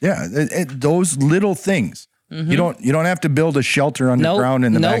time. Yeah, those little things. You don't have to build a shelter underground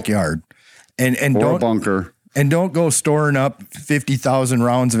in the Nope. backyard, and Or a don't bunker. and don't go storing up 50,000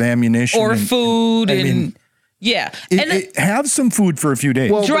 rounds of ammunition Or and, food I and mean, yeah. And have some food for a few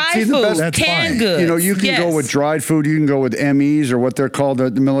days. Well, dry see, the food, best- that's canned fine. goods. You know, you can yes. go with dried food. You can go with MEs or what they're called, the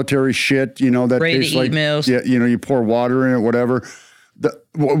military shit. That Ready to tastes eat like meals. Yeah, you pour water in it, whatever.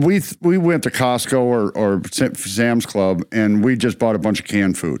 We went to Costco or Sam's Club, and we just bought a bunch of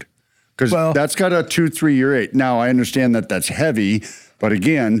canned food because Well- that's got a 2-3 year age. Now I understand that that's heavy, but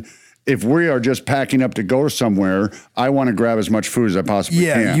again, if we are just packing up to go somewhere, I want to grab as much food as I possibly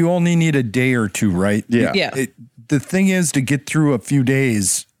can. Yeah, you only need a day or two, right? Yeah. Yeah. The thing is to get through a few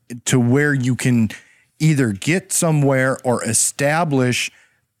days to where you can either get somewhere or establish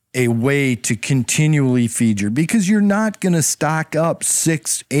a way to continually feed because you're not going to stock up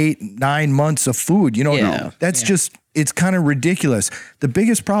 6, 8, 9 months of food. You know, Yeah. that's just, it's kind of ridiculous. The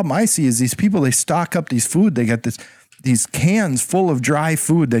biggest problem I see is these people, they stock up these food. They got these cans full of dry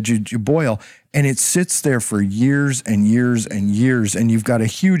food that you boil, and it sits there for years and years and years. And you've got a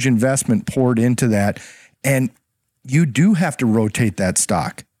huge investment poured into that. And you do have to rotate that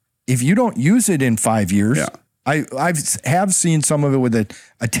stock. If you don't use it in 5 years, Yeah. I have seen some of it with a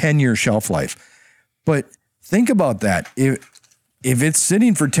 10-year shelf life. But think about that. If it's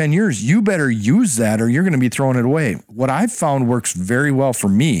sitting for 10 years, you better use that or you're going to be throwing it away. What I've found works very well for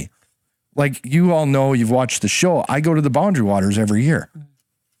me, like you all know, you've watched the show, I go to the Boundary Waters every year.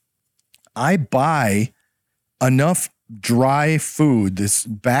 I buy enough dry food, this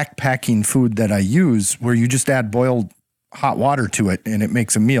backpacking food that I use, where you just add boiled hot water to it and it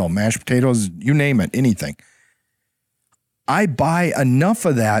makes a meal, mashed potatoes, you name it, anything. I buy enough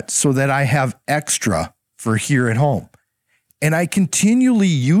of that so that I have extra for here at home. And I continually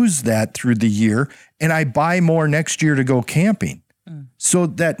use that through the year, and I buy more next year to go camping so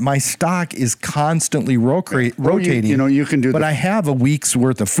that my stock is constantly rotating. You can do but I have a week's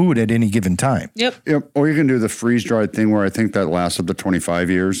worth of food at any given time. Yep. Yep. Or you can do the freeze-dried thing where I think that lasts up to 25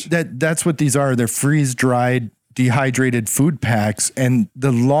 years. That's what these are. They're freeze-dried, dehydrated food packs, and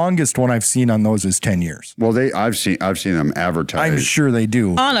the longest one I've seen on those is 10 years. Well, I've seen them advertised. I'm sure they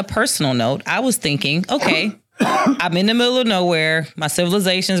do. On a personal note, I was thinking, okay, I'm in the middle of nowhere. My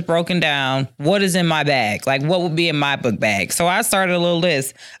civilization's broken down. What is in my bag? Like, what would be in my book bag? So I started a little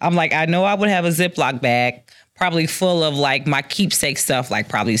list. I'm like, I know I would have a Ziploc bag, probably full of like my keepsake stuff, like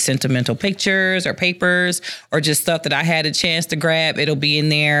probably sentimental pictures or papers or just stuff that I had a chance to grab. It'll be in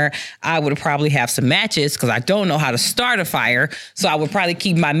there. I would probably have some matches because I don't know how to start a fire. So I would probably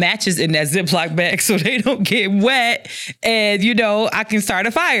keep my matches in that Ziploc bag so they don't get wet and, I can start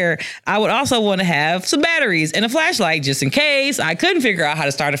a fire. I would also want to have some batteries and a flashlight just in case I couldn't figure out how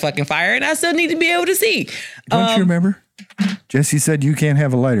to start a fucking fire and I still need to be able to see. Don't you remember? Jesse said you can't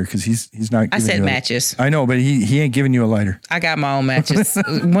have a lighter because he's not. I said you matches. I know, but he ain't giving you a lighter. I got my own matches.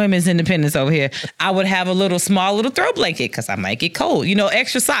 Women's independence over here. I would have a small little throw blanket because I might get cold.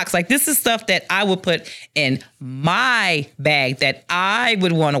 Extra socks. Like this is stuff that I would put in my bag that I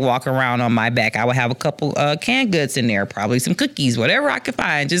would want to walk around on my back. I would have a couple canned goods in there, probably some cookies, whatever I could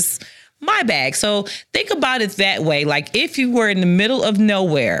find. Just my bag. So think about it that way. Like if you were in the middle of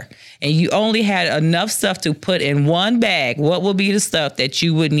nowhere and you only had enough stuff to put in one bag, what would be the stuff that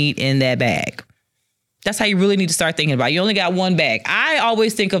you would need in that bag? That's how you really need to start thinking about it. You only got one bag. I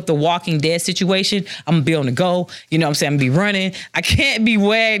always think of the Walking Dead situation. I'm going to be on the go. You know what I'm saying? I'm going to be running. I can't be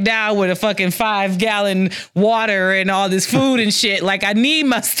weighed down with a fucking 5-gallon water and all this food and shit. Like I need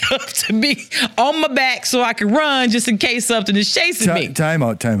my stuff to be on my back so I can run just in case something is chasing me. Time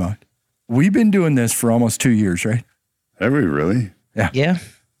out. We've been doing this for almost 2 years, right? Have we really? Yeah.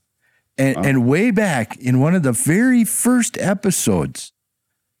 And way back in one of the very first episodes,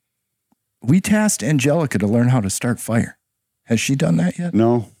 we tasked Angelica to learn how to start fire. Has she done that yet?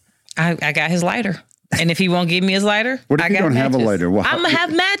 No. I got his lighter. And if he won't give me his lighter, What if I you got don't matches. have a lighter? Well, I'm going to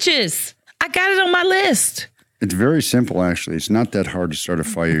have matches. I got it on my list. It's very simple, actually. It's not that hard to start a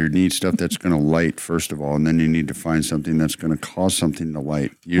fire. You need stuff that's going to light, first of all, and then you need to find something that's going to cause something to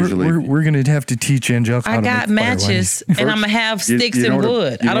light. Usually, we're going to have to teach Angelica how I to got make fire matches, and I'm going to have sticks you know and what a-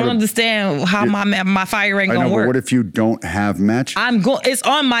 wood. you know I don't what a- understand how my fire ain't I going know, to but work. what if you don't have matches? It's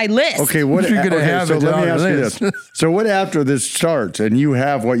on my list. Okay, what You're gonna have so it let on me your ask you list. this. So what after this starts and you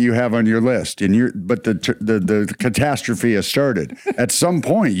have what you have on your list but the catastrophe has started. At some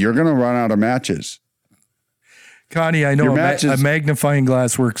point you're going to run out of matches. Connie, I know Your a matches- magnifying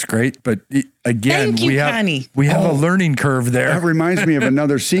glass works great, but again, Thank you, Connie. we have a learning curve there. That reminds me of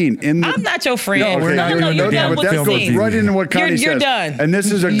another scene in the I'm not your friend. No, we're not doing you're the done damn with but the that film goes scene. right into what Connie You're says. done. And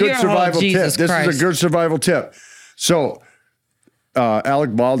this is a good You're- survival tip. Jesus This Christ. is a good survival tip. So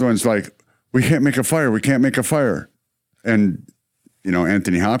Alec Baldwin's like, we can't make a fire. We can't make a fire. And,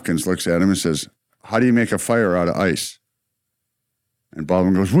 Anthony Hopkins looks at him and says, how do you make a fire out of ice? And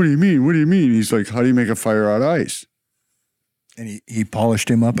Baldwin goes, what do you mean? What do you mean? He's like, how do you make a fire out of ice? And he polished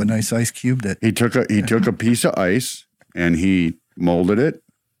him up a nice ice cube that He took a piece of ice and he molded it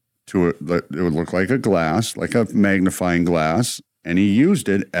it would look like a glass, like a magnifying glass, and he used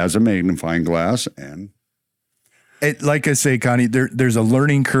it as a magnifying glass and like I say, Connie, there's a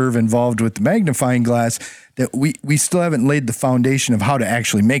learning curve involved with the magnifying glass that we still haven't laid the foundation of how to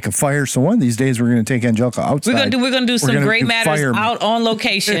actually make a fire. So one of these days we're going to take Angelica outside. We're gonna do some great matters out on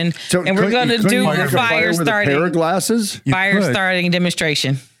location, and we're gonna do a fire starting. A pair of glasses. Fire starting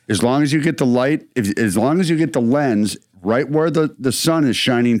demonstration. As long as you get the light, as long as you get the lens right where the sun is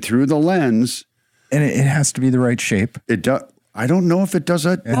shining through the lens, and it has to be the right shape. It does. I don't know if it does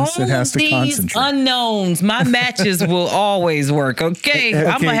that. Yes, it has to these concentrate. Unknowns. My matches will always work. Okay,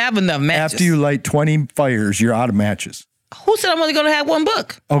 I'm gonna have enough matches. After you light 20 fires, you're out of matches. Who said I'm only gonna have one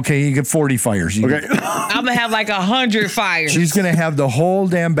book? Okay, you get 40 fires. Okay. I'm gonna have like 100 fires. She's gonna have the whole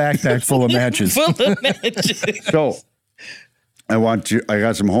damn backpack full of matches. Full of matches. So, I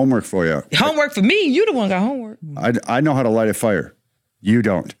got some homework for you. Homework for me? You the one got homework. I know how to light a fire. You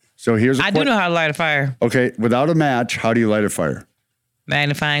don't. So here's I do know how to light a fire. Okay, without a match, how do you light a fire?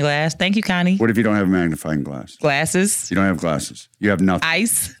 Magnifying glass. Thank you, Connie. What if you don't have a magnifying glass? Glasses. You don't have glasses. You have nothing.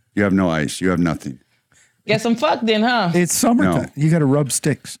 Ice. You have no ice. You have nothing. Guess I'm fucked then, huh? It's summertime. No. You got to rub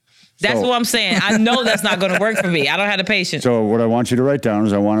sticks. That's what I'm saying. I know that's not going to work for me. I don't have the patience. So what I want you to write down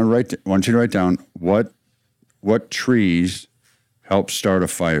is want you to write down what trees help start a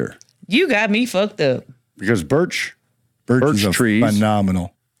fire. You got me fucked up. Because birch Birch is trees,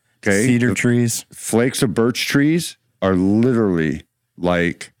 phenomenal. okay, Cedar trees. flakes of birch trees are literally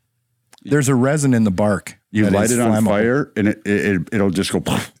like There's a resin in the bark. you that light is it on flammable. fire and it'll just go.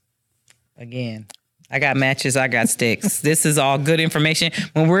 Again, I got matches. I got sticks. This is all good information.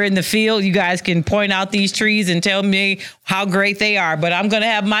 When we're in the field, you guys can point out these trees and tell me how great they are. But I'm going to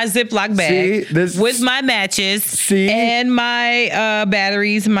have my Ziploc bag with my matches and my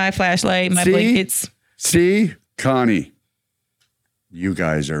batteries, my flashlight, my blankets. See, Connie, you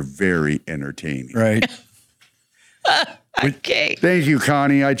guys are very entertaining. Right. Okay. Thank you,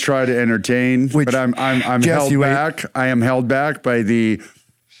 Connie. I try to entertain, but I'm Jesse, held back. I am held back by the.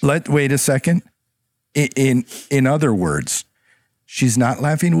 Wait a second. In other words, she's not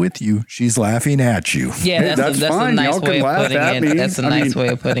laughing with you. She's laughing at you. Yeah, that's fine. a nice Y'all way can of laugh putting at it. me. That's a nice way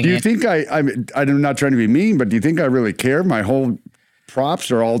of putting it. Do you it. think I'm not trying to be mean, but do you think I really care? My whole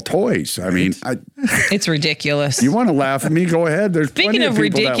props are all toys. I mean, It's ridiculous. you want to laugh at me? Go ahead. There's Speaking plenty of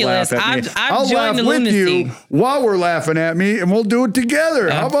people ridiculous, that laugh at me. I've I'll joined laugh the with lunacy. you while we're laughing at me, and we'll do it together.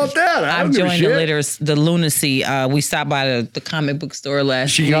 How about that? I I've don't give a joined shit. the lunacy. We stopped by the comic book store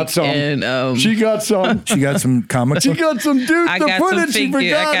last week. She got some. And, She got some. She got some comic She book. got some dudes I to got put some in. She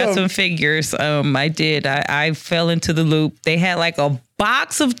figures. I forgot got them. some figures. I did. I fell into the loop. They had like a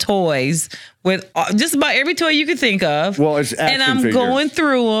box of toys with just about every toy you could think of. Well, it's action and I'm figures. going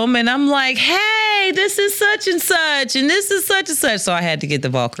through them, and I'm like, hey, this is such and such, and this is such and such. So I had to get the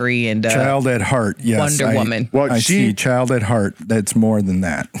Valkyrie and Child at heart. Yes. Wonder Woman. Well, I she- see child at heart. That's more than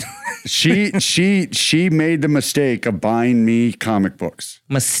that. She made the mistake of buying me comic books.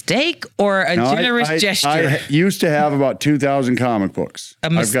 Mistake or a Now, generous I gesture? used to have about 2,000 comic books. A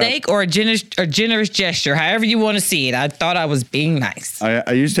mistake or a generous gesture, however you want to see it. I thought I was being nice.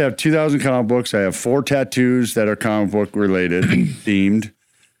 I used to have 2,000 comic books. I have 4 tattoos that are comic book related, themed.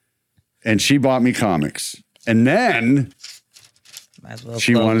 And she bought me comics. And then Might as well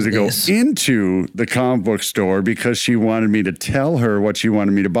she close wanted to go this. into the comic book store because she wanted me to tell her what she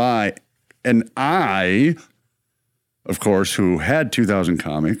wanted me to buy. And I, of course, who had 2,000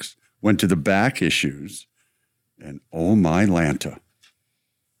 comics, went to the back issues. And oh my Lanta,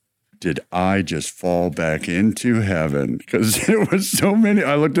 did I just fall back into heaven? Because there was so many.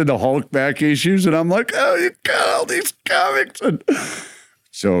 I looked at the Hulk back issues and I'm like, oh, you got all these comics. And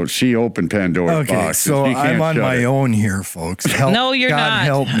so she opened Pandora's Okay, box. so and she can't I'm on shut my it. own here, folks. Help, No, you're God not.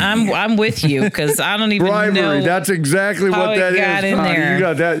 help me. I'm with you because I don't even Bribery. know. That's exactly how what it that got is, in Connie. there. You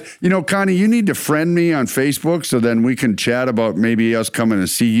got that. You know, Connie, you need to friend me on Facebook so then we can chat about maybe us coming to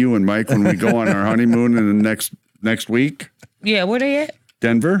see you and Mike when we go on our honeymoon in the next week. Yeah, where they at?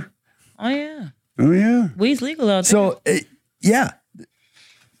 Denver. Oh yeah, Oh yeah. weed's legal out there. So, yeah,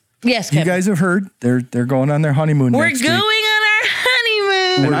 yes, you Kevin. guys have heard they're going on their honeymoon We're next going week. on our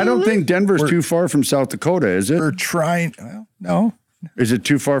honeymoon. And I don't think Denver's too far from South Dakota, is it? We're trying. Well, no, Is it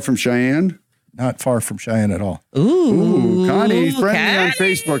too far from Cheyenne? not far from Cheyenne at all. Ooh, Connie, friend me on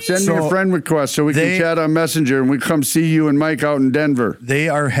Connie. Facebook. Send me So a friend request so we can they- chat on Messenger and we come see you and Mike out in Denver. They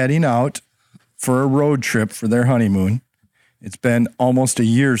are heading out for a road trip for their honeymoon. It's been almost a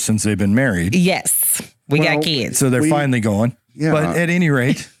year since they've been married, Yes, we Well, got kids. so they're finally going. Yeah. But at any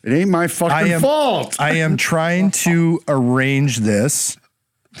rate, It ain't my fucking fault. I am trying to arrange this.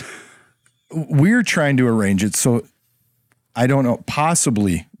 We're trying to arrange it so I don't know.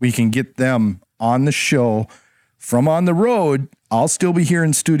 Possibly we can get them on the show from on the road, I'll still be here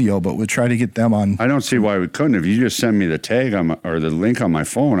in studio, but we'll try to get them on. I don't see why we couldn't. If you just send me the tag or the link on my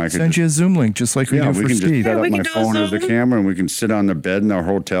phone, I could Send you a Zoom link, just like we do we for can just Steve. set we up can my do a phone as a Zoom. camera, and we can sit on the bed in our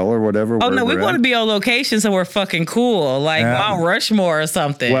hotel or whatever. Oh no, we wherever want to at. be on location, so we're fucking cool, like Yeah. Mount Rushmore or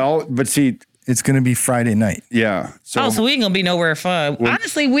something. Well, but see, It's going to be Friday night. yeah. So, so we ain't gonna be nowhere fun.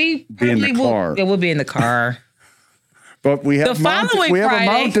 Honestly, we be in the probably car. We'll be in the car. but we have The following we have Friday-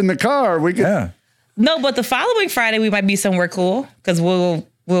 a mount in the car. We could. Yeah. No, but the following Friday we might be somewhere cool because we'll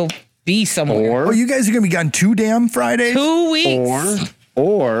be somewhere. Oh, you guys are going to be gone 2 damn Fridays? 2 weeks.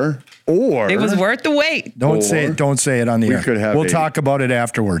 Or It was worth the wait. Don't say it. Don't say it on the we air. could have we'll a- talk about it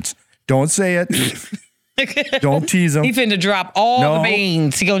afterwards. Don't say it. Don't tease them. He finna drop all No. the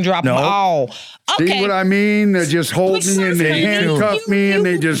beans. He gonna drop No. them all. Okay. See what I mean? They just hold me and they handcuff me and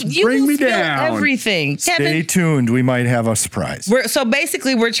they just bring me spill down. Everything. Stay Kevin, tuned. We might have a surprise. so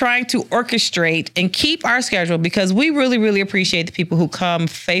basically we're trying to orchestrate and keep our schedule because we really, really appreciate the people who come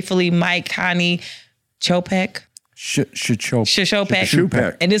faithfully. Mike, Connie, Chopek,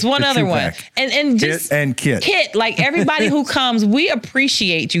 Shishopek. And there's one other one. And just Kit. Like everybody who comes, we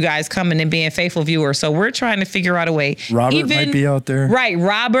appreciate you guys coming and being faithful viewers. So we're trying to figure out a way. Robert might be out there. Right,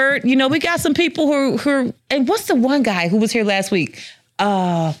 Robert. You know, we got some people who and what's the one guy who was here last week?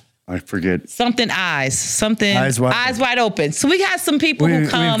 I forget. Eyes wide open. So we got some people who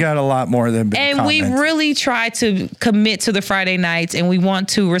come. We've got a lot more than And we really try to commit to the Friday nights, and we want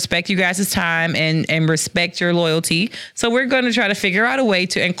to respect you guys' time and respect your loyalty. So we're going to try to figure out a way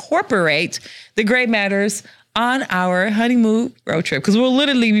to incorporate the Gray Matters on our honeymoon road trip because we'll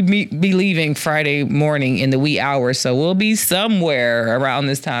literally be leaving Friday morning in the wee hours. So we'll be somewhere around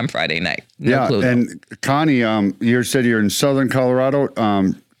this time Friday night. No clue, though. And Connie, you said you're in Southern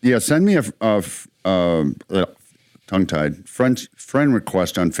Colorado. Yeah, send me a tongue-tied friend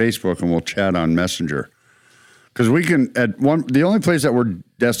request on Facebook, and we'll chat on Messenger. Because we can the only place that we're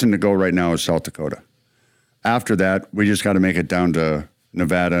destined to go right now is South Dakota. After that, we just got to make it down to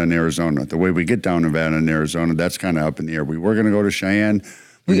Nevada and Arizona. The way we get down Nevada and Arizona, that's kind of up in the air. We were going to go to Cheyenne.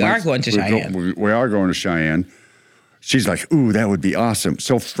 We are going to Cheyenne. We are going to Cheyenne. She's like, ooh, that would be awesome.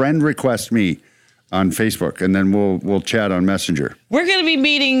 So friend request me on Facebook, and then we'll chat on Messenger. We're going to be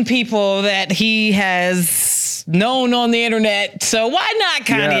meeting people that he has known on the internet. So why not,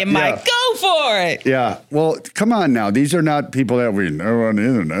 Connie and Mike? Go for it. Yeah. Well, come on now. These are not people that we know on the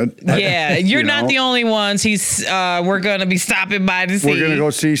internet. Yeah, you're not the only ones. We're going to be stopping by to see. We're going to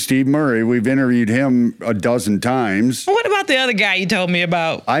go see Steve Murray. We've interviewed him a dozen times. What about the other guy you told me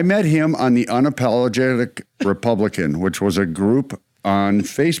about? I met him on the Unapologetic Republican, which was a group on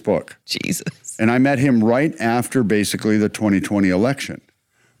Facebook. Jesus. And I met him right after basically the 2020 election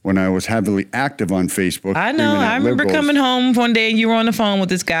when I was heavily active on Facebook. I know. I remember coming home one day and you were on the phone with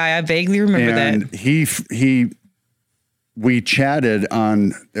this guy. I vaguely remember that. We chatted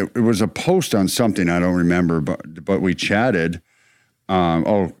on, it was a post on something, I don't remember, but we chatted.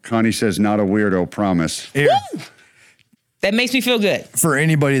 Connie says, not a weirdo, promise. That makes me feel good. For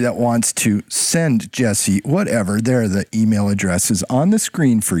anybody that wants to send Jesse whatever, the email address is on the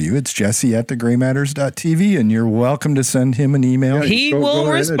screen for you. It's jesse@thegraymatters.tv, and you're welcome to send him an email. Yeah, he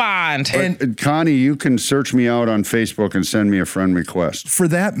will respond. And Connie, you can search me out on Facebook and send me a friend request. For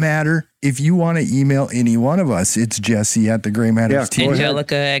that matter, if you want to email any one of us, it's jesse@thegraymatters.tv.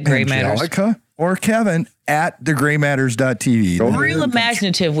 Angelica at Gray Matters. Angelica or Kevin at thegraymatters.tv. Real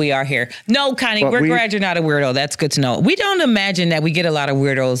imaginative we are here. No, Connie, we're glad you're not a weirdo. That's good to know. We don't imagine that we get a lot of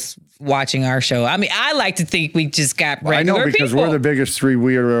weirdos watching our show. I mean, I like to think we just got regular people. I know, because we're the biggest 3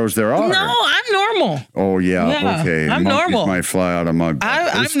 weirdos there are. No, I'm normal. Oh, yeah. Okay. I'm Monkeys normal. might fly out of my butt.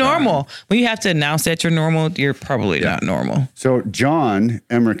 I'm normal. When you have to announce that you're normal, you're probably not normal. So John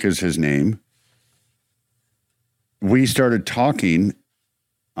Emmerich is his name. We started talking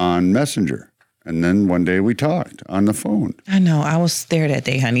on Messenger. And then one day we talked on the phone. I know. I was there that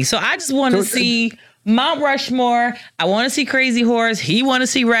day, honey. So I just want to see Mount Rushmore. I want to see Crazy Horse. He want to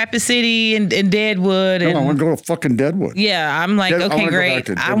see Rapid City and Deadwood. I want to go to fucking Deadwood. Yeah, I'm like, okay, great.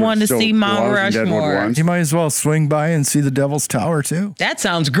 I want to see Mount Rushmore. You might as well swing by and see the Devil's Tower, too. That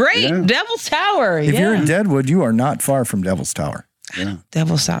sounds great. Yeah. Devil's Tower. If you're in Deadwood, you are not far from Devil's Tower. Yeah.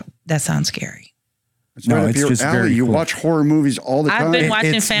 Devil's Tower. That sounds scary. It's just very You watch horror movies all the time. I've been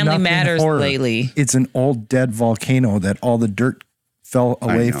watching Family Matters lately. It's an old dead volcano that all the dirt fell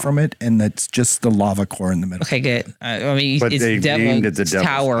away know. from it, and that's just the lava core in the middle. Okay, good. I mean, But they it's named it the Devil's Devil's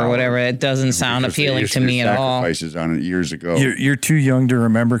Tower or whatever. It doesn't sound Because they appealing used to do me at all. Sacrifices on it years ago. You're too young to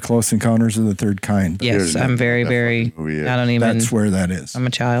remember Close Encounters of the Third Kind. But Yes, I'm very, very. movie is. I don't even. that's where that is. I'm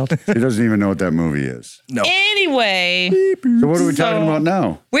a child. She doesn't even know what that movie is. No. Anyway, So what are we talking about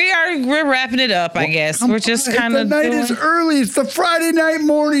now? we're wrapping it up. I guess we're just kind The of. night is early. It's the Friday night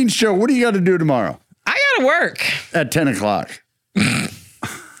morning show. What do you got to do tomorrow I gotta work. at 10 o'clock?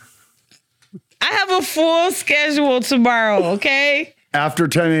 I have a full schedule tomorrow. Okay, After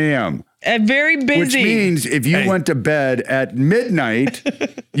 10 a.m. I'm very busy. Which means if you went to bed at midnight,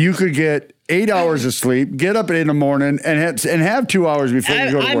 you could get 8 hours of sleep, get up in the morning, and have 2 hours before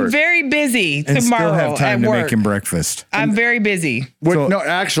you go to I'm work. very busy And tomorrow still have time at to work. make him breakfast. I'm very busy. No,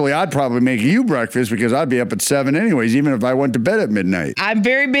 actually, I'd probably make you breakfast because I'd be up at 7 anyways, even if I went to bed at midnight. I'm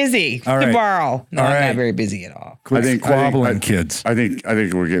very busy All right. tomorrow. No, All I'm right. not very busy at all. Quit squabbling, kids. I think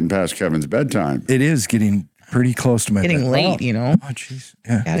we're getting past Kevin's bedtime. It is getting pretty close to my Getting bed. late, you know. Oh, jeez.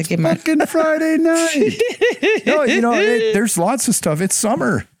 Yeah. Gotta get my. Fucking Friday night. No, there's lots of stuff. It's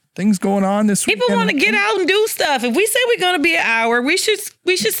summer. Things going on this week. People want to get out and do stuff. If we say we're going to be an hour, we should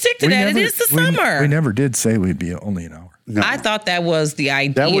stick to that. It is the summer. We never did say we'd be only an hour. No. I thought that was the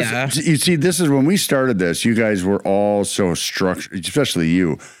idea. That was, you see, this is when we started this. You guys were all so structured, especially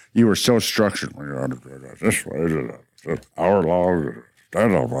you. You were so structured. We got to do this way, hour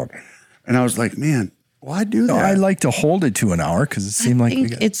long, and I was like, man, why do that? No, I like to hold it to an hour because it seemed like we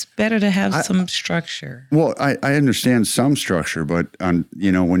got. It's better to have some structure. Well, I understand some structure, but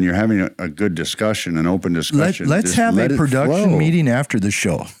when you're having a good discussion, an open discussion, Let's just have let a it production flow. meeting after the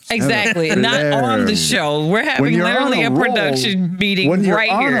show. Exactly. Not on the show. We're having you're literally on a roll- production meeting when you're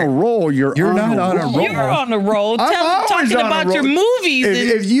right on here. a roll, you're not on a roll. You're on the roll. I'm always Talking on a about your roll. movies.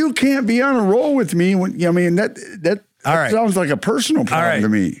 If you can't be on a roll with me, that All right. sounds like a personal problem right. to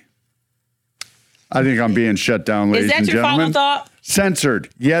me. I think I'm being shut down, ladies Is that and your gentlemen. final thought? Censored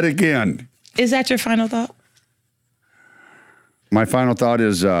yet again. Is that your final thought? My final thought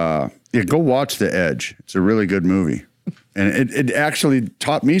is go watch The Edge. It's a really good movie. And it actually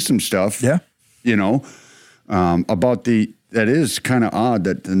taught me some stuff. Yeah. About that is kind of odd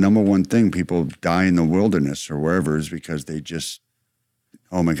that the number one thing people die in the wilderness or wherever is because they just,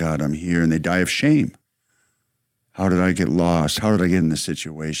 oh my God, I'm here. And they die of shame. How did I get lost? How did I get in this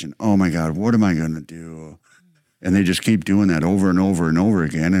situation? Oh my God, what am I going to do? And they just keep doing that over and over and over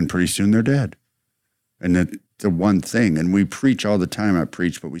again. And pretty soon they're dead. And that's the one thing. And we preach all the time. I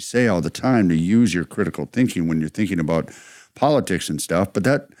preach, but we say all the time to use your critical thinking when you're thinking about politics and stuff.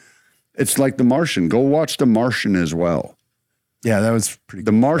 But it's like The Martian. Go watch The Martian as well. Yeah, that was pretty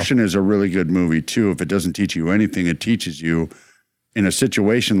The Martian is a really good movie too. If it doesn't teach you anything, it teaches you in a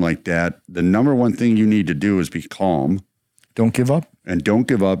situation like that, the number one thing you need to do is be calm. Don't give up. And don't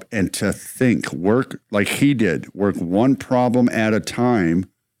give up, and to think, work like he did, work one problem at a time.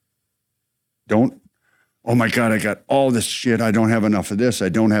 Don't, oh my God, I got all this shit. I don't have enough of this. I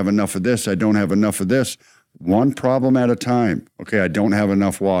don't have enough of this. I don't have enough of this. One problem at a time. Okay, I don't have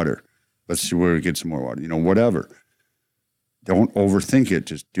enough water. Let's see where we get some more water. Whatever. Don't overthink it.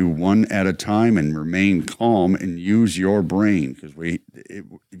 Just do one at a time and remain calm and use your brain. Because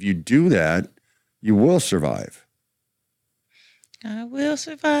if you do that, you will survive. I will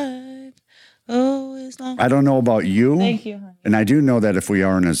survive. Oh, as long. I don't know about you. Thank you, honey. And I do know that if we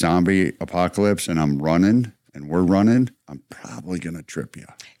are in a zombie apocalypse and I'm running and we're running, I'm probably going to trip you.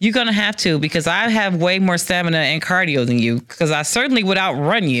 You're going to have to, because I have way more stamina and cardio than you, because I certainly would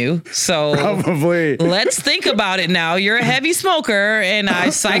outrun you. So Probably. let's think about it now. You're a heavy smoker, and I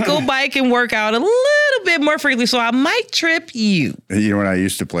cycle, bike, and work out a little bit more frequently, so I might trip you. When I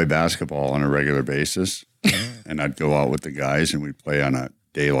used to play basketball on a regular basis, and I'd go out with the guys and we'd play on a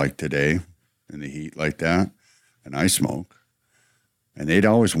day like today in the heat like that, and I smoke. And they'd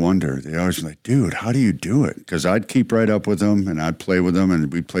always wonder, they'd always be like, dude, how do you do it? Because I'd keep right up with them and I'd play with them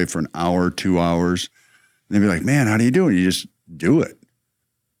and we'd play for an hour, 2 hours. And they'd be like, man, how do you do it? You just do it.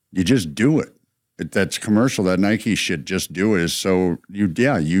 You just do it. That's commercial, that Nike shit, just do it, is so, you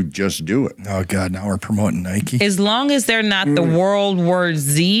just do it. Oh, God, now we're promoting Nike. As long as they're not the World War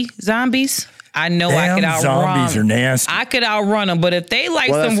Z zombies, I know I could Damn outrun. zombies are nasty. I could outrun them, but if they like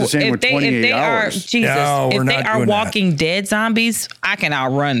Well, that's some, the same if with they 28 are hours. Jesus, No, we're if they not are doing that. Walking Dead zombies, I can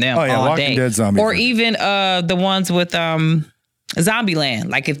outrun them Oh, yeah, all Walking day. Dead zombies or are- even the ones with Zombieland.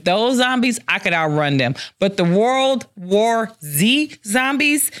 Like if those zombies, I could outrun them. But the World War Z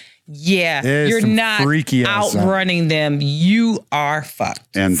zombies, There's you're some not freaky-ass outrunning them. You are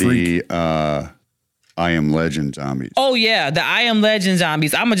fucked. And the I Am Legend zombies. Oh yeah, the I Am Legend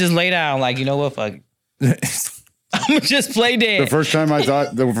zombies. I'ma just lay down like, you know what, fuck it. I'm gonna just play dead. The first time I saw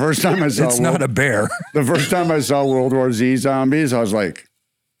It's not a bear. the first time I saw World War Z zombies, I was like,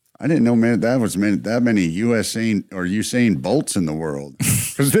 I didn't know, man, that many Usain Bolts in the world,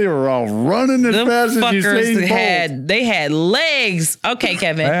 because they were all running as Them fast as Usain Bolt. They had legs. Okay,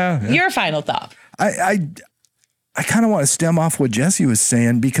 Kevin, Yeah. your final thought. I kind of want to stem off what Jesse was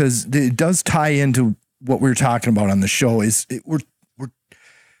saying, because it does tie into what we were talking about on the show. We're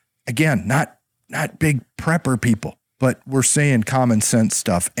again not big prepper people, but we're saying common sense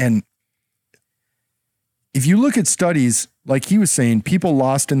stuff. And if you look at studies, like he was saying, people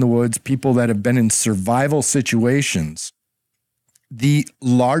lost in the woods, people that have been in survival situations, the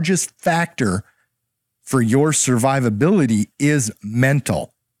largest factor for your survivability is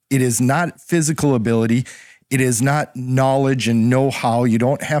mental. It is not physical ability. It is not knowledge and know-how. You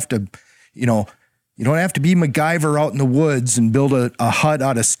don't have to, you don't have to be MacGyver out in the woods and build a hut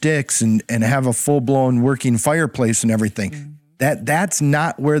out of sticks and have a full-blown working fireplace and everything. Mm-hmm. That's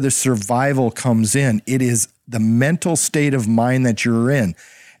not where the survival comes in. It is the mental state of mind that you're in.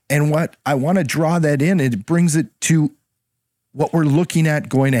 And what I want to draw that in, it brings it to what we're looking at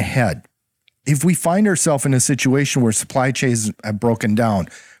going ahead. If we find ourselves in a situation where supply chains have broken down,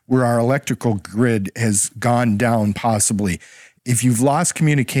 where our electrical grid has gone down possibly, if you've lost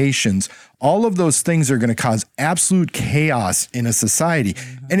communications, all of those things are going to cause absolute chaos in a society.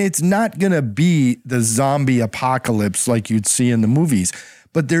 Mm-hmm. And it's not going to be the zombie apocalypse like you'd see in the movies,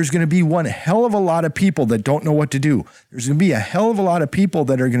 but there's going to be one hell of a lot of people that don't know what to do. There's going to be a hell of a lot of people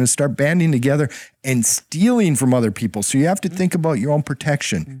that are going to start banding together and stealing from other people. So you have to think about your own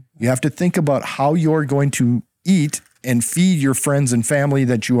protection. Mm-hmm. You have to think about how you're going to eat and feed your friends and family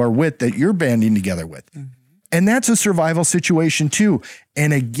that you are with, that you're banding together with. Mm-hmm. And that's a survival situation too.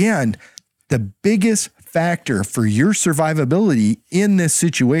 And again, the biggest factor for your survivability in this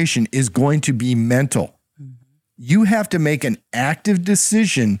situation is going to be mental. Mm-hmm. You have to make an active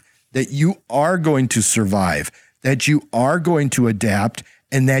decision that you are going to survive, that you are going to adapt,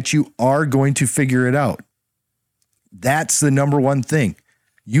 and that you are going to figure it out. That's the number one thing.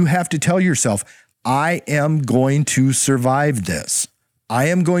 You have to tell yourself, I am going to survive this. I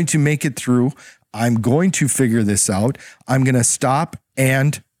am going to make it through. I'm going to figure this out. I'm going to stop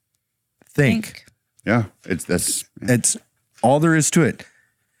and think. Yeah, it's all there is to it.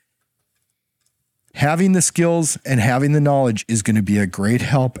 Having the skills and having the knowledge is going to be a great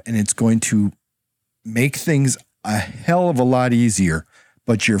help, and it's going to make things a hell of a lot easier.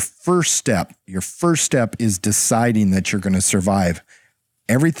 But your first step is deciding that you're going to survive.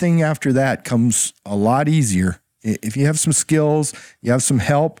 Everything after that comes a lot easier. If you have some skills, you have some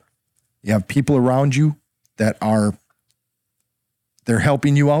help, you have people around you that they're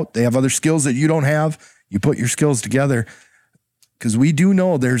helping you out. They have other skills that you don't have. You put your skills together, because we do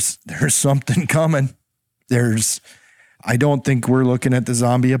know there's something coming. I don't think we're looking at the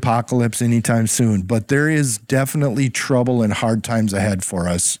zombie apocalypse anytime soon, but there is definitely trouble and hard times ahead for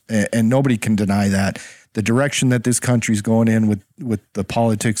us. And nobody can deny that. The direction that this country's going in with the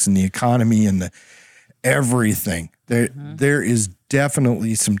politics and the economy and the everything, there is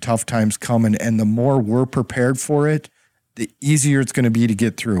definitely some tough times coming. And the more we're prepared for it, the easier it's going to be to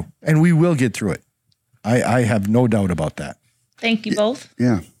get through. And we will get through it. I have no doubt about that. Thank you both.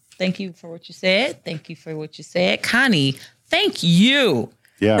 Yeah. Thank you for what you said. Thank you for what you said. Connie, thank you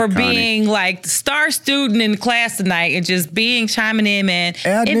for Connie. being like the star student in class tonight and just chiming in, man.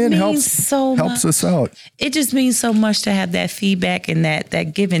 Admin helps us out. It just means so much to have that feedback and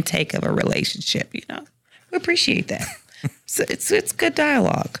that give and take of a relationship, you know? We appreciate that. So it's good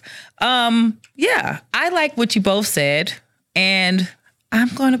dialogue. Yeah, I like what you both said, and I'm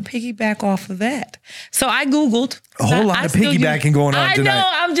going to piggyback off of that. So I Googled. A whole lot of piggybacking going on tonight. I know.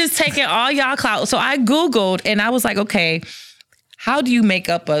 I'm just taking all y'all clout. So I Googled, and I was like, okay, how do you make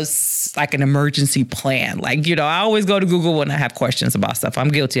up an emergency plan? Like, you know, I always go to Google when I have questions about stuff. I'm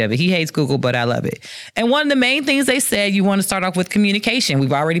guilty of it. He hates Google, but I love it. And one of the main things they said, you want to start off with communication.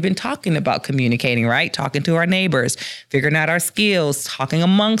 We've already been talking about communicating, right? Talking to our neighbors, figuring out our skills, talking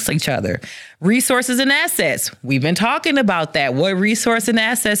amongst each other. Resources and assets. We've been talking about that. What resource and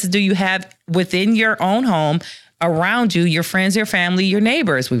assets do you have within your own home, around you, your friends, your family, your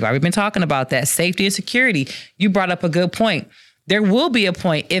neighbors? We've already been talking about that. Safety and security. You brought up a good point. There will be a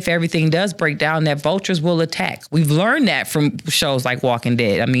point, if everything does break down, that vultures will attack. We've learned that from shows like Walking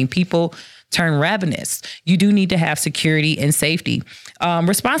Dead. I mean, people turn ravenous. You do need to have security and safety.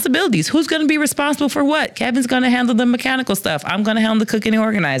 Responsibilities. Who's going to be responsible for what? Kevin's going to handle the mechanical stuff. I'm going to handle the cooking and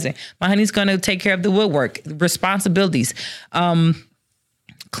organizing. My honey's going to take care of the woodwork. Responsibilities.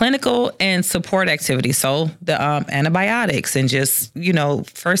 clinical and support activities. So the antibiotics and just,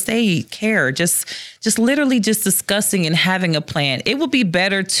 first aid care, just literally just discussing and having a plan. It would be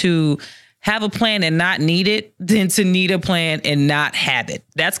better to have a plan and not need it than to need a plan and not have it.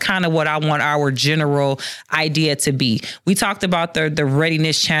 That's kind of what I want our general idea to be. We talked about the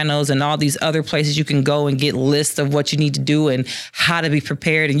readiness channels and all these other places you can go and get lists of what you need to do and how to be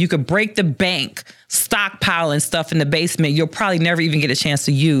prepared. And you could break the bank, stockpiling stuff in the basement you'll probably never even get a chance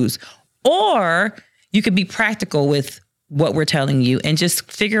to use. Or you could be practical with what we're telling you and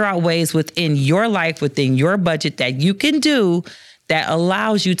just figure out ways within your life, within your budget that you can do that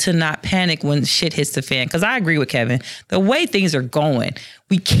allows you to not panic when shit hits the fan. Because I agree with Kevin. The way things are going,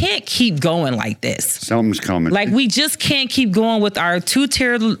 we can't keep going like this. Something's coming. Like, we just can't keep going with our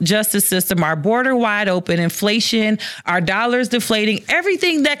two-tier justice system, our border wide open, inflation, our dollars deflating.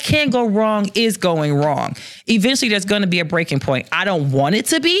 Everything that can go wrong is going wrong. Eventually, there's going to be a breaking point. I don't want it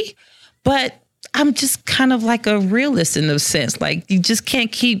to be, but I'm just kind of like a realist in a sense. Like, you just can't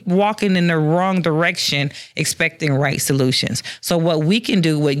keep walking in the wrong direction expecting right solutions. So what we can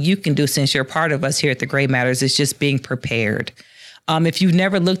do, what you can do, since you're part of us here at The Gray Matters, is just being prepared. If you've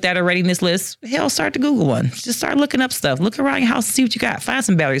never looked at a readiness list, hell, start to Google one. Just start looking up stuff. Look around your house and see what you got. Find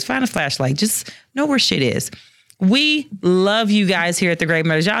some batteries, find a flashlight. Just know where shit is. We love you guys here at The Gray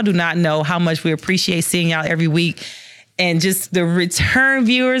Matters. Y'all do not know how much we appreciate seeing y'all every week. And just the return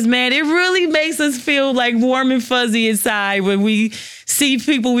viewers, man, it really makes us feel like warm and fuzzy inside when we see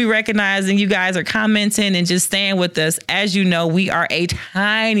people we recognize and you guys are commenting and just staying with us. As you know, we are a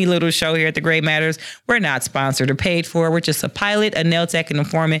tiny little show here at The Gray Matters. We're not sponsored or paid for. We're just a pilot, a nail tech, and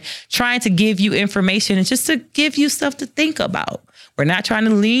informant trying to give you information and just to give you stuff to think about. We're not trying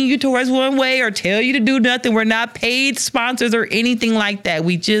to lean you towards one way or tell you to do nothing. We're not paid sponsors or anything like that.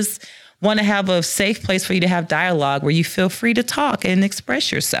 We just want to have a safe place for you to have dialogue where you feel free to talk and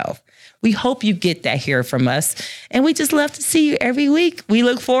express yourself. We hope you get that here from us. And we just love to see you every week. We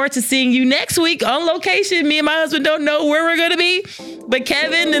look forward to seeing you next week on location. Me and my husband don't know where we're going to be, but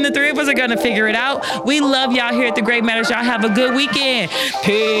Kevin and the three of us are going to figure it out. We love y'all here at The Gray Matters. Y'all have a good weekend.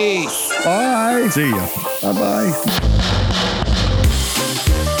 Peace. Bye. See ya. Bye-bye.